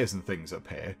put tyres and things up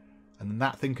here. And then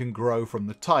that thing can grow from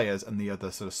the tyres and the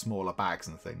other sort of smaller bags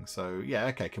and things. So, yeah,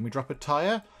 okay. Can we drop a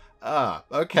tyre? Ah,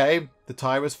 okay. The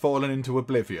tyre has fallen into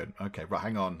oblivion. Okay, right,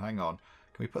 hang on. Can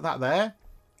we put that there?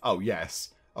 Oh,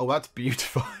 yes. Oh, that's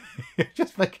beautiful.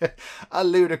 Just make a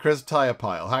ludicrous tyre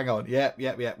pile. Hang on. Yep.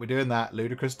 We're doing that.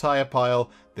 Ludicrous tyre pile.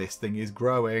 This thing is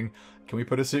growing. Can we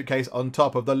put a suitcase on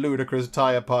top of the ludicrous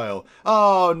tyre pile?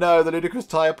 Oh, no. The ludicrous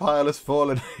tyre pile has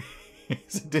fallen.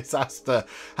 It's a disaster.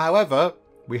 However...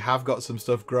 we have got some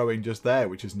stuff growing just there,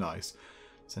 which is nice.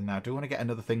 So now, do we want to get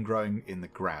another thing growing in the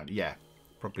ground? Yeah,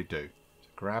 probably do. So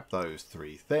grab those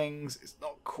 3 things. It's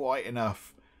not quite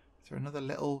enough. Is there another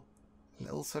little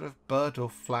sort of bud or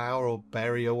flower or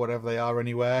berry or whatever they are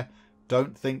anywhere?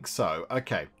 Don't think so.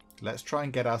 Okay, let's try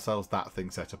and get ourselves that thing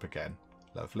set up again.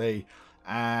 Lovely.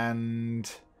 And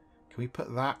can we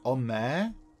put that on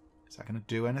there? Is that going to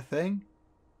do anything?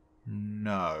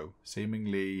 No,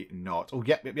 seemingly not. Oh,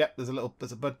 yep.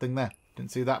 There's a bud thing there.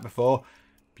 Didn't see that before.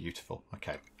 Beautiful.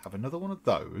 Okay, have another one of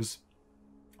those.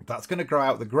 That's going to grow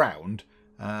out the ground.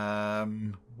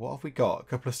 What have we got? A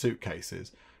couple of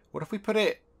suitcases. What if we put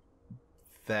it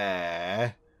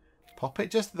there? Pop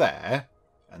it just there.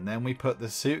 And then we put the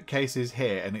suitcases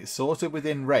here. And it's sort of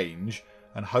within range.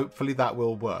 And hopefully that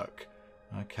will work.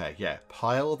 Okay, yeah.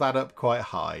 Pile that up quite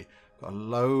high. Got a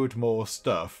load more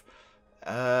stuff.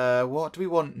 What do we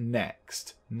want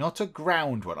next? Not a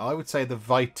ground one. I would say the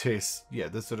vitis, yeah,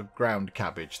 the sort of ground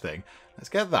cabbage thing. Let's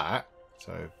get that.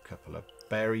 So, a couple of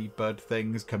berry bud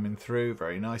things coming through.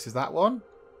 Very nice. Is that one?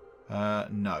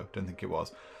 No, don't think it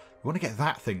was. We want to get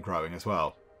that thing growing as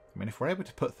well. I mean, if we're able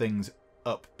to put things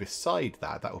up beside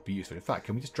that, that would be useful. In fact,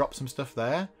 can we just drop some stuff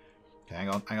there? Okay, hang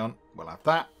on. We'll have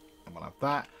that, and we'll have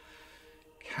that.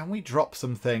 Can we drop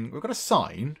something? We've got a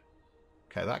sign.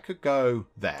 Okay, that could go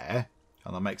there.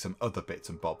 And I'll make some other bits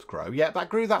and bobs grow. Yeah, that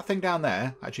grew that thing down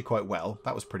there actually quite well.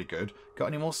 That was pretty good. Got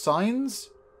any more signs?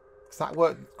 Because that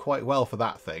worked quite well for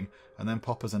that thing. And then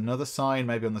pop us another sign,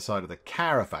 maybe on the side of the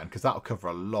caravan, because that'll cover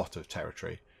a lot of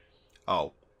territory.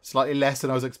 Oh, slightly less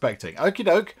than I was expecting. Okie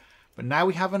doke. But now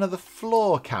we have another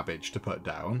floor cabbage to put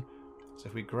down. So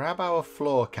if we grab our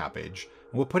floor cabbage,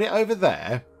 and we'll put it over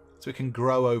there, so it can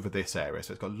grow over this area.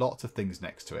 So it's got lots of things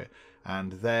next to it.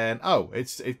 And then, oh,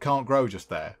 it can't grow just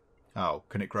there. Oh,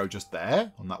 can it grow just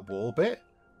there on that wall bit?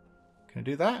 Can it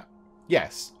do that?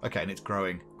 Yes. Okay, and it's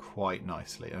growing quite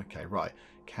nicely. Okay, right.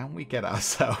 Can we get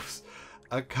ourselves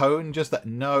a cone just that?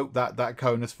 No, that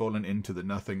cone has fallen into the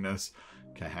nothingness.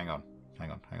 Okay, hang on.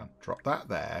 Drop that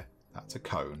there. That's a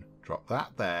cone. Drop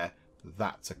that there.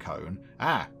 That's a cone.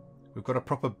 Ah, we've got a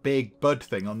proper big bud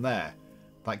thing on there.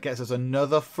 That gets us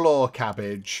another floor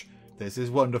cabbage. This is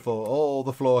wonderful. All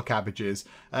the floor cabbages.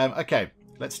 Okay.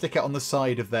 Let's stick it on the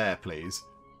side of there, please.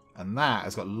 And that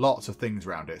has got lots of things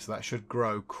around it, so that should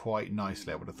grow quite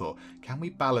nicely, I would have thought. Can we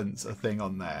balance a thing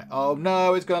on there? Oh,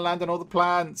 no, it's going to land on all the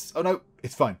plants. Oh, no,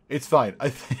 it's fine. I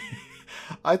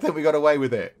think we got away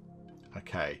with it.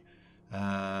 Okay,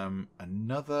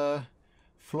 Another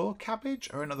floor cabbage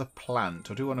or another plant?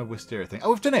 Or do we want a wisteria thing? Oh,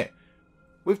 we've done it.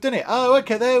 We've done it. Oh,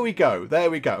 okay. There we go. There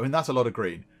we go. And that's a lot of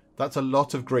green. That's a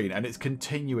lot of green. And it's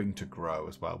continuing to grow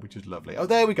as well, which is lovely. Oh,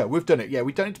 there we go. We've done it. Yeah,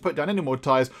 we don't need to put down any more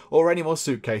tyres or any more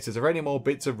suitcases or any more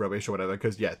bits of rubbish or whatever.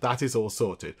 Because, yeah, that is all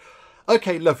sorted.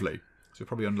 Okay, lovely. So we'll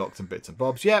probably unlock some bits and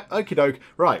bobs. Yep, okie doke.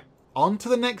 Right, on to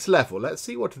the next level. Let's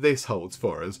see what this holds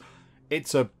for us.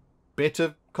 It's a bit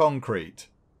of concrete.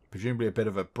 Presumably a bit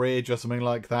of a bridge or something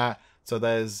like that. So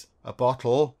there's a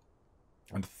bottle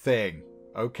and a thing.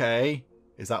 Okay.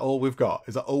 Is that all we've got?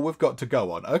 Is that all we've got to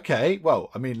go on? Okay. Well,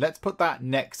 I mean, let's put that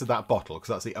next to that bottle because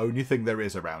that's the only thing there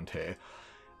is around here.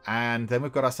 And then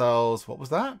we've got ourselves... What was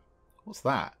that? What's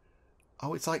that?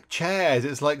 Oh, it's like chairs.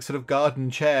 It's like sort of garden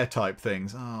chair type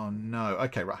things. Oh, no.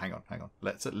 Okay, right. Hang on.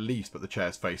 Let's at least put the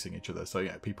chairs facing each other. So,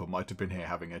 yeah, people might have been here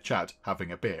having a chat,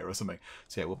 having a beer or something.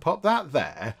 So, yeah, we'll pop that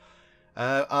there.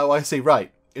 Oh, I see.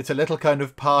 Right. It's a little kind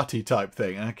of party type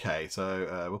thing. Okay,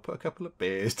 so we'll put a couple of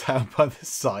beers down by the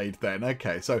side then.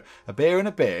 Okay, so a beer and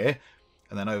a beer.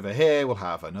 And then over here we'll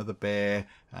have another beer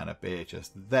and a beer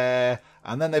just there.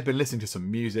 And then they've been listening to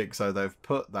some music, so they've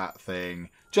put that thing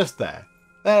just there.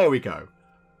 There we go.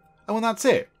 Oh, and that's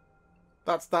it.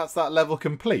 That's that level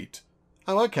complete.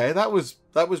 Oh, okay, that was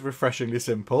refreshingly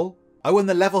simple. Oh, and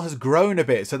the level has grown a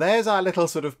bit. So there's our little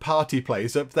sort of party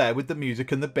place up there with the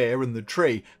music and the beer and the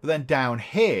tree. But then down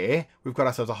here, we've got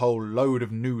ourselves a whole load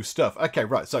of new stuff. Okay,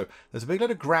 right. So there's a big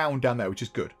load of ground down there, which is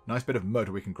good. Nice bit of mud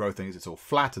where we can grow things. It's all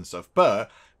flat and stuff.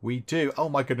 But we do... Oh,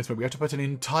 my goodness, we have to put an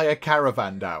entire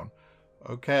caravan down.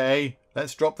 Okay,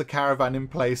 let's drop the caravan in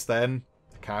place then.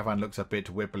 Caravan looks a bit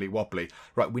wibbly wobbly.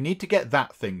 Right, we need to get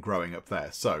that thing growing up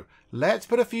there. So let's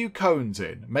put a few cones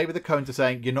in. Maybe the cones are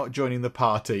saying you're not joining the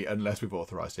party unless we've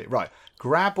authorised it. Right,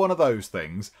 grab one of those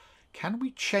things. Can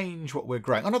we change what we're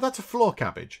growing? Oh no, that's a floor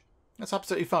cabbage. That's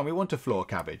absolutely fine. We want a floor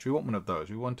cabbage. We want one of those.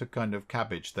 We want a kind of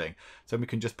cabbage thing. So we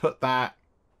can just put that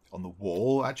on the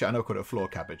wall. Actually, I know I call it a floor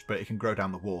cabbage, but it can grow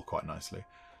down the wall quite nicely.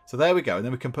 So there we go. And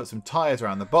then we can put some tyres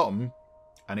around the bottom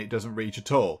and it doesn't reach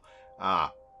at all.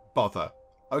 Ah, bother.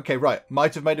 Okay, right.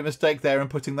 Might have made a mistake there in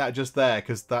putting that just there,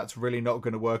 because that's really not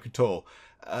going to work at all.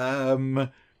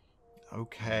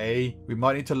 Okay. We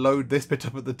might need to load this bit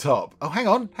up at the top. Oh, hang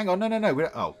on. No.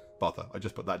 Oh, bother. I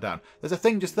just put that down. There's a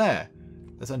thing just there.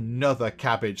 There's another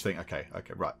cabbage thing. Okay,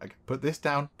 right. Okay, put this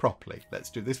down properly. Let's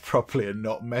do this properly and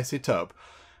not mess it up.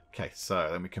 Okay, so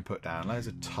then we can put down loads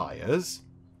of tyres,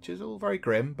 which is all very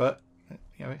grim, but...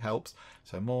 You know, it helps.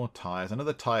 So more tyres.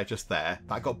 Another tyre just there.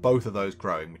 That got both of those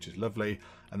growing, which is lovely.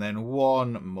 And then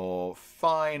one more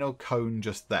final cone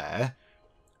just there.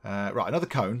 Right, another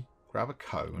cone. Grab a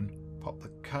cone. Pop the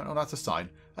cone. Oh, that's a sign.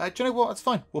 Do you know what? That's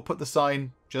fine. We'll put the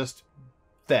sign just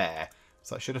there.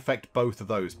 So that should affect both of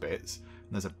those bits.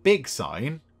 And there's a big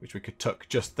sign, which we could tuck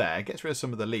just there. Gets rid of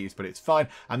some of the leaves, but it's fine.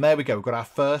 And there we go. We've got our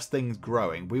first things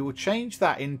growing. We will change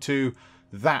that into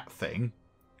that thing.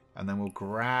 And then we'll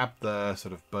grab the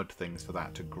sort of bud things for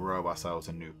that to grow ourselves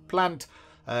a new plant.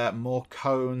 More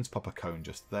cones. Pop a cone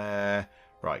just there.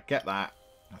 Right, get that.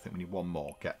 I think we need one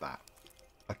more. Get that.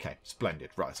 Okay, splendid.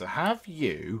 Right, so have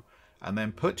you, and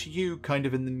then put you kind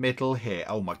of in the middle here.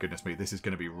 Oh my goodness me, this is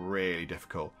going to be really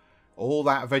difficult. All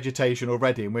that vegetation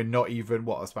already, and we're not even,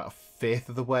 what, that's about a fifth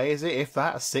of the way, is it? If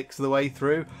that, a sixth of the way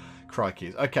through?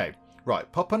 Crikeys. Okay,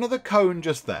 right, pop another cone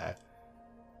just there.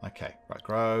 Okay, right,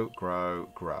 grow.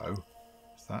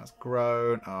 So that's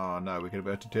grown. Oh, no, we're going to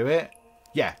be able to do it?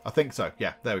 Yeah, I think so.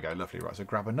 Yeah, there we go. Lovely. Right, so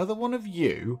grab another one of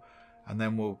you, and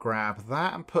then we'll grab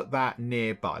that and put that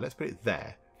nearby. Let's put it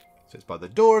there. So it's by the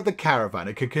door of the caravan.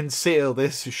 It can conceal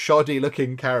this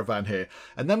shoddy-looking caravan here.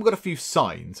 And then we've got a few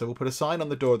signs. So we'll put a sign on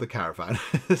the door of the caravan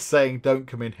saying, don't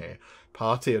come in here.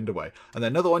 Party underway. And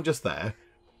then another one just there.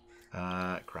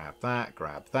 Grab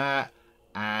that.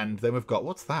 And then we've got,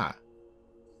 what's that?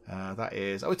 That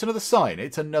is, oh, it's another sign.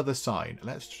 It's another sign.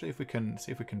 Let's see if we can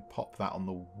pop that on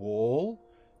the wall.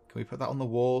 Can we put that on the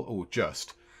wall? Oh,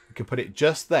 just. We can put it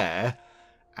just there.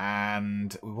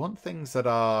 And we want things that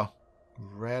are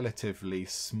relatively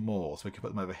small. So we can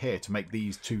put them over here to make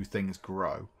these two things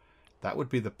grow. That would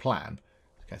be the plan.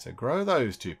 Okay, so grow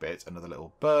those two bits. Another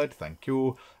little bird. Thank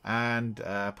you. And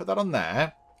put that on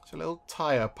there. It's a little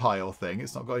tyre pile thing.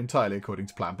 It's not got entirely according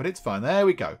to plan, but it's fine. There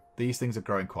we go. These things are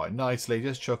growing quite nicely.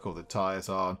 Just chuck all the tyres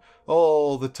on.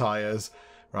 All the tyres.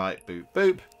 Right, boop,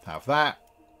 boop. Have that.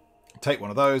 Take one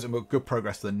of those, and we'll good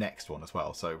progress to the next one as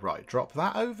well. So, right, drop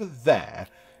that over there.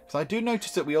 Because I do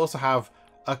notice that we also have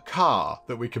a car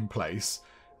that we can place.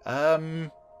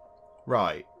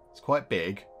 Right. It's quite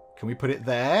big. Can we put it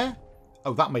there?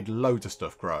 Oh, that made loads of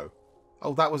stuff grow.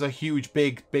 Oh, that was a huge,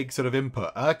 big sort of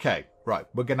input. Okay. Right,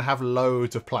 we're going to have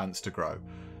loads of plants to grow.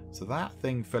 So that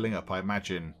thing filling up, I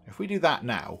imagine, if we do that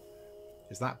now,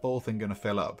 is that ball thing going to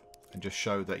fill up? And just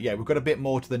show that, yeah, we've got a bit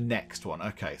more to the next one.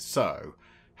 Okay, so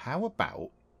how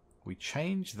about we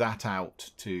change that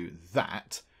out to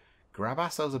that, grab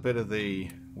ourselves a bit of the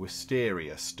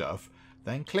wisteria stuff,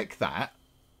 then click that.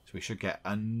 So we should get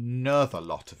another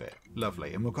lot of it.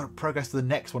 Lovely. And we've got to progress to the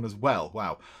next one as well.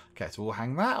 Wow. Okay, so we'll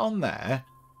hang that on there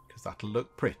because that'll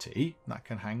look pretty. That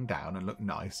can hang down and look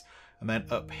nice. And then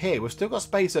up here, we've still got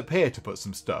space up here to put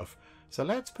some stuff. So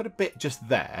let's put a bit just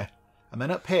there. And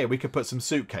then up here, we could put some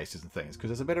suitcases and things because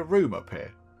there's a bit of room up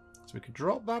here. So we could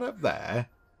drop that up there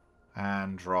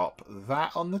and drop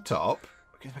that on the top.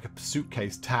 We can make a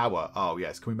suitcase tower. Oh,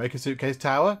 yes. Can we make a suitcase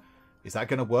tower? Is that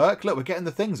going to work? Look, we're getting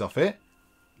the things off it.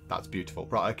 That's beautiful.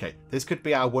 Right, okay. This could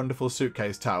be our wonderful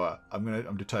suitcase tower.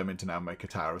 I'm determined to now make a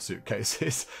tower of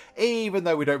suitcases, even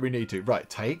though we don't really need to. Right,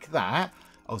 take that.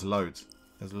 Oh, there's loads.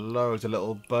 There's loads of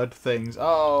little bud things.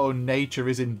 Oh, nature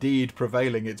is indeed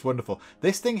prevailing. It's wonderful.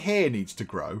 This thing here needs to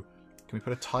grow. Can we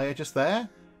put a tyre just there?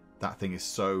 That thing is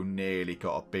so nearly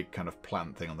got a big kind of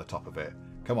plant thing on the top of it.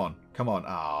 Come on. Come on.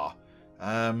 Ah.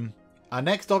 Our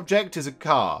next object is a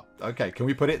car. Okay, can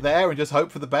we put it there and just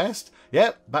hope for the best?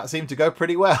 Yep, that seemed to go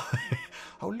pretty well.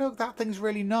 Oh, look, that thing's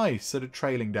really nice. Sort of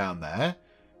trailing down there.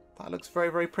 That looks very,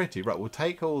 very pretty. Right, we'll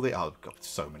take all the... Oh, God,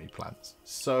 so many plants.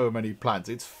 So many plants.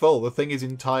 It's full. The thing is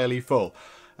entirely full.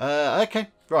 Okay,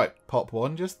 right. Pop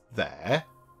one just there.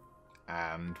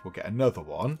 And we'll get another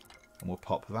one. And we'll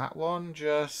pop that one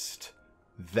just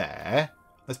there.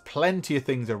 There's plenty of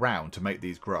things around to make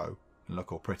these grow and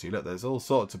look all pretty. Look, there's all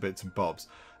sorts of bits and bobs.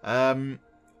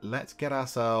 Let's get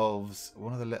ourselves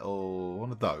one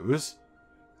of those.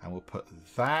 And we'll put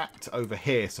that over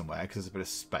here somewhere because there's a bit of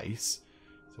space.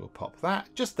 So we'll pop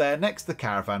that just there next to the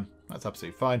caravan. That's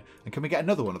absolutely fine. And can we get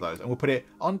another one of those? And we'll put it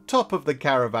on top of the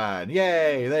caravan.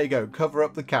 Yay! There you go. Cover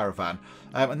up the caravan.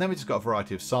 And then we've just got a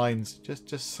variety of signs. Just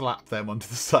slap them onto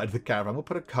the side of the caravan. We'll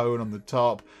put a cone on the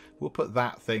top. We'll put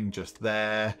that thing just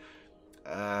there.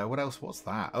 What else? What's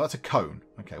that? Oh, that's a cone.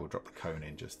 Okay, we'll drop the cone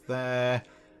in just there.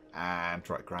 And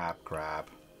right, grab.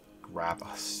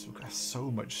 Oh, we've got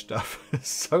so much stuff.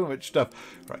 So much stuff.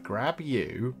 Right, grab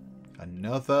you.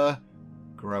 Another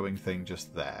growing thing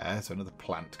just there. So another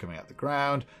plant coming out the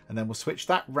ground. And then we'll switch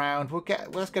that round.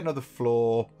 Let's get another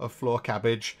floor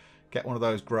cabbage. Get one of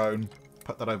those grown.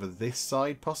 Put that over this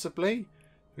side, possibly.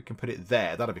 We can put it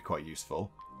there. That'll be quite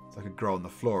useful. So I could grow on the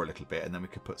floor a little bit. And then we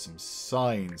could put some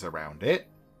signs around it.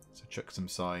 So chuck some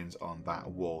signs on that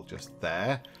wall just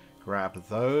there. Grab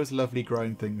those lovely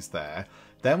growing things there.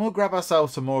 Then we'll grab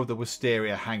ourselves some more of the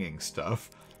wisteria hanging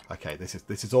stuff. Okay, this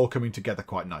is all coming together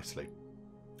quite nicely.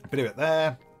 A bit of it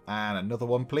there. And another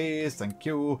one, please. Thank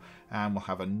you. And we'll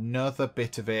have another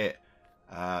bit of it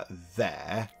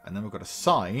there. And then we've got a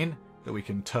sign that we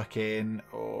can tuck in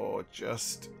or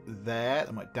just there.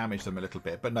 That might damage them a little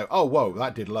bit. But no. Oh, whoa.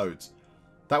 That did loads.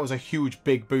 That was a huge,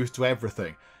 big boost to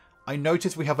everything. I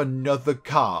noticed we have another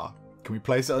car. Can we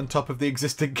place it on top of the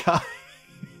existing car?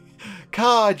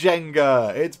 Car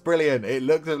Jenga! It's brilliant. It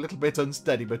looks a little bit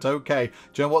unsteady, but okay.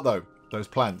 Do you know what, though? Those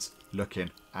plants looking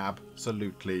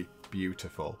absolutely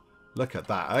beautiful. Look at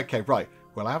that. Okay, right.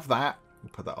 We'll have that.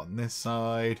 We'll put that on this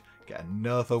side. Get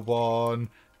another one.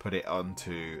 Put it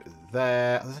onto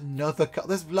there. There's another car.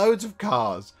 There's loads of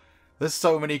cars. There's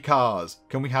so many cars.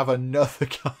 Can we have another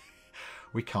car?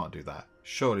 We can't do that.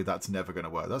 Surely that's never going to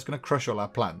work. That's going to crush all our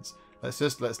plants. Let's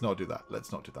not do that.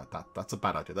 Let's not do that. That's a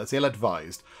bad idea. That's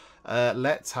ill-advised.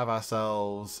 Let's have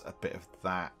ourselves a bit of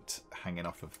that hanging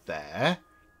off of there.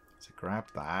 So grab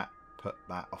that. Put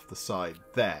that off the side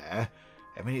there.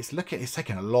 I mean, it's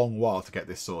taking a long while to get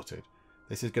this sorted.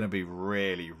 This is going to be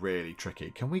really, really tricky.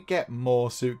 Can we get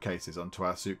more suitcases onto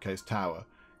our suitcase tower?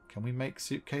 Can we make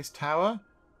suitcase tower?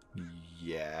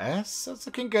 Yes, that's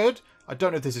looking good. I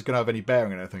don't know if this is going to have any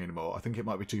bearing on anything anymore. I think it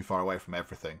might be too far away from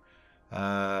everything.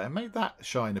 Make that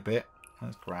shine a bit.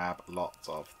 Let's grab lots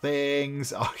of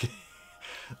things. Okay.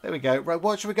 There we go. Right,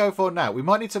 what should we go for now? We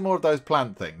might need some more of those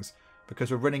plant things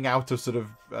because we're running out of sort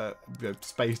of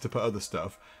space to put other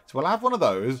stuff. So we'll have one of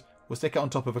those. We'll stick it on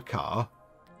top of a car.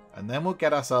 And then we'll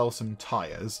get ourselves some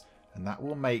tyres. And that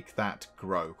will make that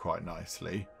grow quite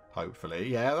nicely. Hopefully.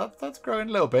 Yeah, that's growing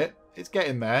a little bit. It's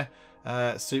getting there.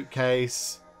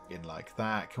 Suitcase in like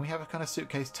that. Can we have a kind of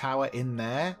suitcase tower in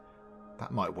there?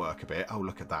 That might work a bit. Oh,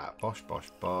 look at that. Bosh, bosh,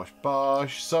 bosh,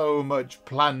 bosh. So much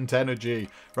plant energy.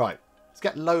 Right. Let's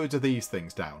get loads of these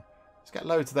things down. Let's get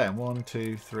loads of them. 1,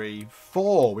 2, 3,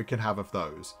 4 we can have of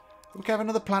those. We can have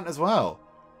another plant as well.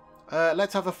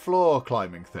 Let's have a floor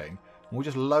climbing thing. And we'll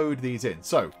just load these in.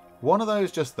 So, one of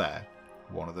those just there.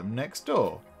 one of them next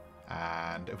door.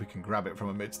 And if we can grab it from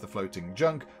amidst the floating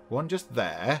junk, one just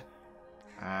there.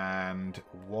 And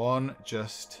one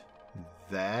just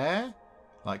there.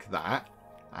 Like that.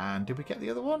 And did we get the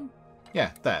other one?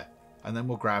 Yeah, there. And then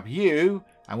we'll grab you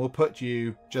and we'll put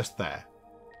you just there.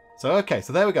 So, okay,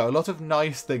 so there we go. A lot of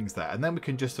nice things there. And then we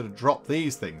can just sort of drop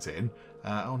these things in.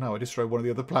 Oh no, I destroyed one of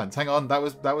the other plants. Hang on, that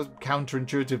was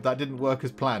counterintuitive. That didn't work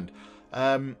as planned.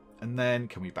 And then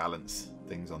can we balance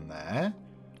things on there?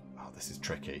 Oh, this is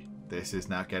tricky. This is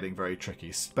now getting very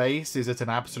tricky. Space is at an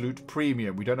absolute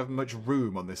premium. We don't have much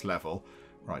room on this level.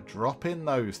 Right, drop in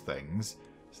those things.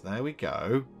 So there we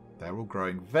go. They're all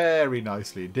growing very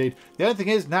nicely indeed. The only thing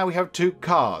is, now we have 2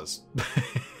 cars.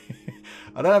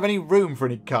 I don't have any room for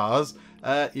any cars.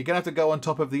 You're going to have to go on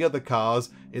top of the other cars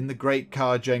in the Great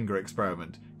Car Jenga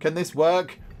experiment. Can this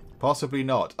work? Possibly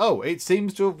not. Oh, it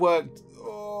seems to have worked.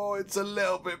 Oh, it's a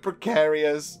little bit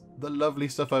precarious. The lovely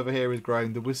stuff over here is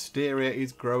growing. The wisteria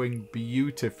is growing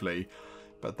beautifully.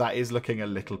 But that is looking a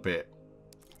little bit...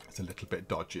 It's a little bit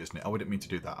dodgy, isn't it? I didn't mean to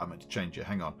do that. I meant to change it.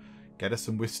 Hang on. Get us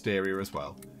some wisteria as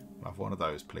well. I'll have one of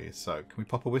those, please. So, can we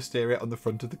pop a wisteria on the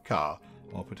front of the car?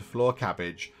 Or put a floor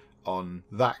cabbage on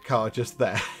that car just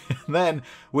there. And then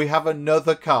we have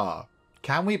another car.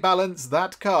 Can we balance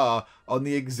that car on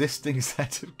the existing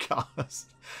set of cars?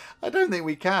 I don't think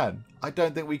we can. I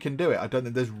don't think we can do it. I don't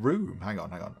think there's room. Hang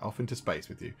on. Off into space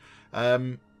with you.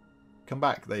 Come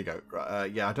back. There you go.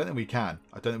 Yeah, I don't think we can.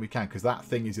 I don't think we can because that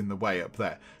thing is in the way up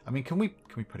there. I mean, can we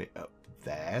put it up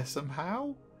there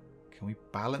somehow? Can we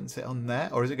balance it on there?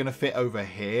 Or is it going to fit over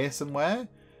here somewhere?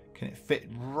 Can it fit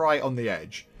right on the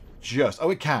edge? Oh,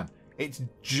 it can. It's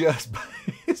just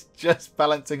it's just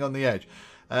balancing on the edge.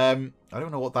 I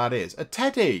don't know what that is. A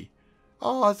teddy.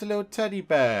 Oh, it's a little teddy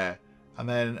bear. And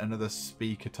then another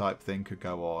speaker type thing could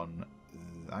go on.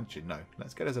 Actually, no.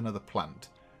 Let's get us another plant.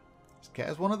 Let's get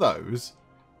us one of those.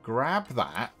 Grab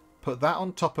that. Put that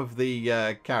on top of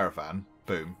the caravan.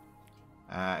 Boom.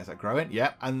 Is that growing?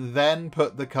 Yep. And then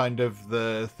put the kind of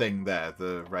the thing there.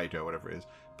 The radio, whatever it is.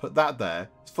 Put that there.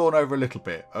 It's fallen over a little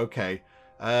bit. Okay.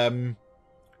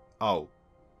 Oh,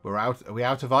 are we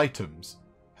out of items?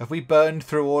 Have we burned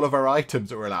through all of our items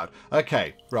that we're allowed?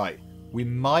 Okay, right. We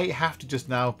might have to just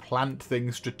now plant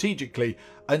things strategically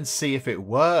and see if it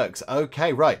works.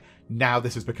 Okay, right. Now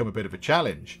this has become a bit of a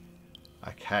challenge.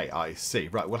 Okay, I see.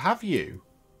 Right, we'll have you.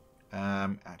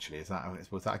 Actually,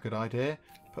 was that a good idea?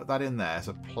 Put that in there as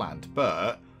a plant,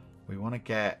 but we want to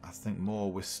get, I think,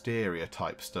 more wisteria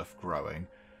type stuff growing.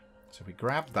 So we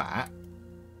grab that.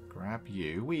 Grab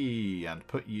you, and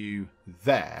put you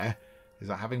there. Is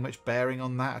that having much bearing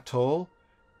on that at all?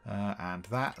 And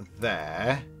that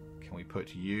there. Can we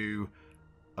put you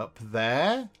up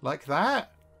there like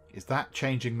that? Is that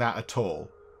changing that at all,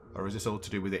 or is this all to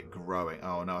do with it growing?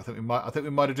 Oh no, I think we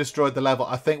might have destroyed the level.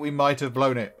 I think we might have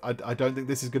blown it. I don't think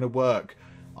this is going to work.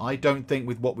 I don't think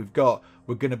with what we've got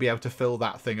we're going to be able to fill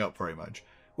that thing up very much.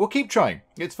 We'll keep trying.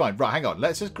 It's fine. Right, hang on.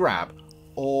 Let's just grab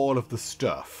all of the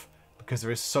stuff. Because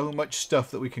there is so much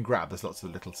stuff that we can grab. There's lots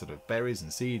of little sort of berries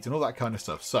and seeds and all that kind of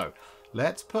stuff. So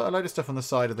let's put a load of stuff on the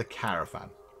side of the caravan.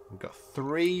 We've got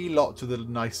 3 lots of the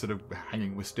nice sort of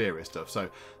hanging wisteria stuff. So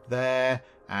there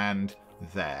and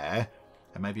there.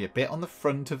 And maybe a bit on the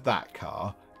front of that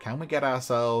car. Can we get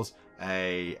ourselves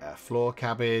a floor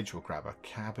cabbage? We'll grab a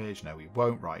cabbage. No, we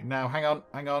won't right now. Hang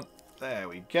on. There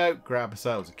we go. Grab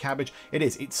ourselves a cabbage.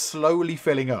 It's slowly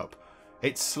filling up.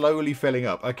 It's slowly filling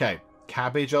up. Okay.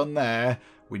 Cabbage on there.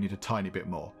 We need a tiny bit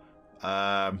more.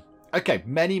 Okay,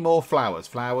 many more flowers.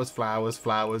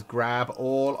 Flowers. Grab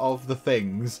all of the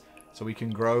things so we can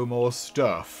grow more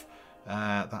stuff.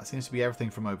 That seems to be everything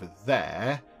from over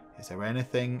there. Is there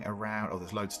anything around? Oh,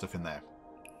 there's loads of stuff in there.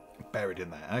 Buried in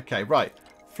there. Okay, right.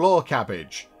 Floor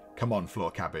cabbage. Come on, floor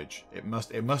cabbage. It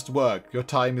must work. Your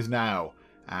time is now.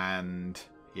 And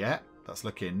yeah, that's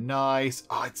looking nice.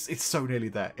 Oh, it's so nearly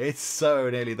there. It's so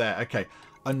nearly there. Okay.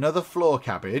 Another floor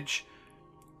cabbage.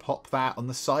 Pop that on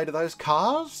the side of those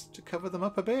cars to cover them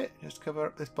up a bit. Just cover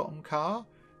up this bottom car.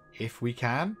 If we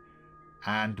can.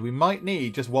 And we might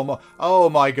need just one more. Oh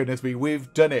my goodness,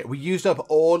 we've done it. We used up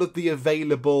all of the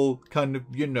available kind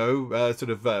of,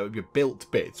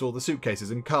 built bits. All the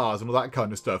suitcases and cars and all that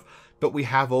kind of stuff. But we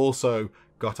have also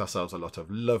got ourselves a lot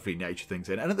of lovely nature things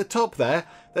in. And at the top there,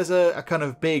 there's a kind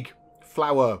of big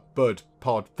flower bud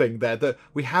pod thing there that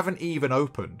we haven't even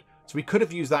opened. So we could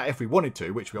have used that if we wanted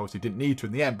to, which we obviously didn't need to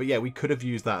in the end. But yeah, we could have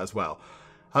used that as well.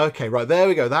 Okay, right, there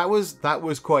we go. That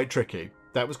was quite tricky.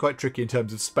 That was quite tricky in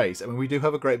terms of space. I mean, we do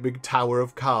have a great big tower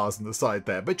of cars on the side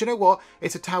there. But you know what?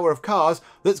 It's a tower of cars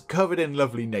that's covered in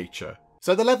lovely nature.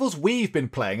 So the levels we've been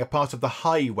playing are part of the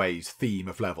highways theme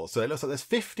of levels. So it looks like there's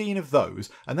 15 of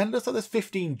those, and then it looks like there's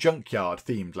 15 junkyard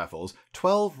themed levels,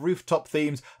 12 rooftop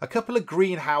themes, a couple of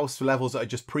greenhouse levels that are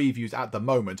just previews at the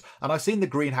moment. And I've seen the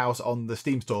greenhouse on the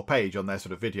Steam store page on their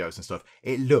sort of videos and stuff.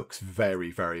 It looks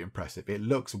very, very impressive. It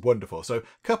looks wonderful. So a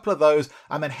couple of those,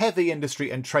 and then heavy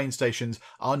industry and train stations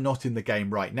are not in the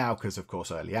game right now because of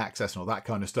course early access and all that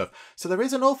kind of stuff. So there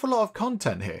is an awful lot of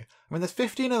content here. I mean, there's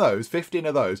 15 of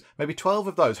those, maybe 12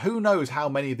 of those. Who knows how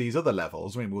many of these other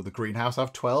levels? I mean, will the greenhouse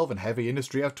have 12 and heavy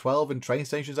industry have 12 and train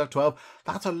stations have 12?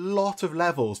 That's a lot of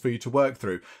levels for you to work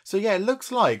through. So yeah, it looks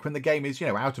like when the game is,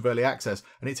 out of early access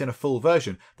and it's in a full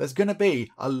version, there's going to be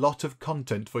a lot of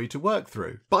content for you to work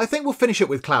through. But I think we'll finish up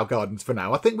with Cloud Gardens for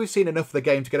now. I think we've seen enough of the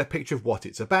game to get a picture of what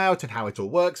it's about and how it all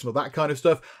works and all that kind of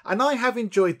stuff. And I have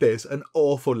enjoyed this an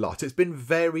awful lot. It's been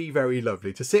very, very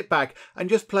lovely to sit back and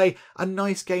just play a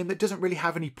nice game that doesn't really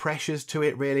have any pressures to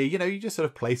it, really. You just sort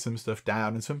of place some stuff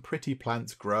down and some pretty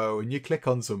plants grow and you click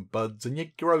on some buds and you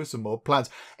grow some more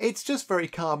plants. It's just very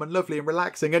calm and lovely and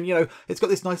relaxing, and it's got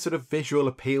this nice sort of visual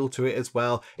appeal to it as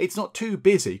well. It's not too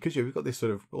busy because we've got this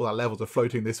sort of, all our levels are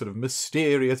floating this sort of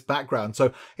mysterious background,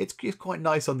 so it's quite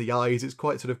nice on the eyes. It's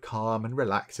quite sort of calm and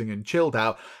relaxing and chilled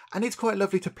out, and it's quite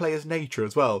lovely to play as nature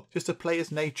as well, just to play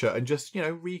as nature and just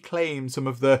reclaim some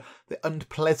of the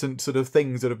unpleasant sort of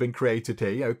things that have been created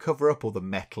here. Cover up all the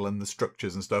metal and the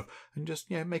structures and stuff and just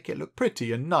make it look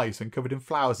pretty and nice and covered in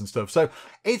flowers and stuff. So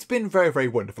it's been very, very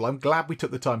wonderful. I'm glad we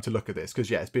took the time to look at this because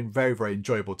it's been very, very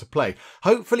enjoyable to play.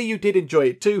 Hopefully you did enjoy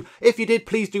it too. If you did,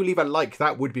 please do leave a like.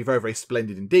 That would be very, very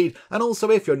splendid indeed. And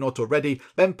also, if you're not already,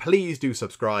 then please do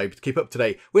subscribe to keep up to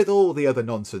date with all the other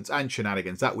nonsense and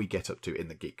shenanigans that we get up to in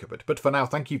the Geek Cupboard. But for now,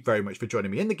 thank you very much for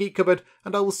joining me in the Geek Cupboard,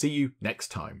 and I will see you next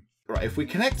time. Right, if we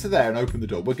connect to there and open the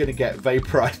door, we're going to get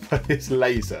vaporized by this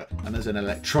laser. And there's an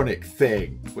electronic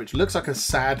thing, which looks like a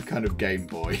sad kind of Game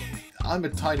Boy. I'm a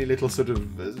tiny little sort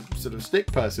of stick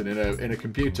person in a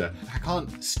computer. I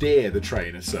can't steer the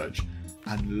train as such.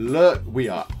 And look, we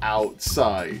are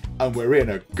outside and we're in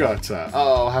a gutter.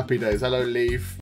 Oh, happy days. Hello, Leaf.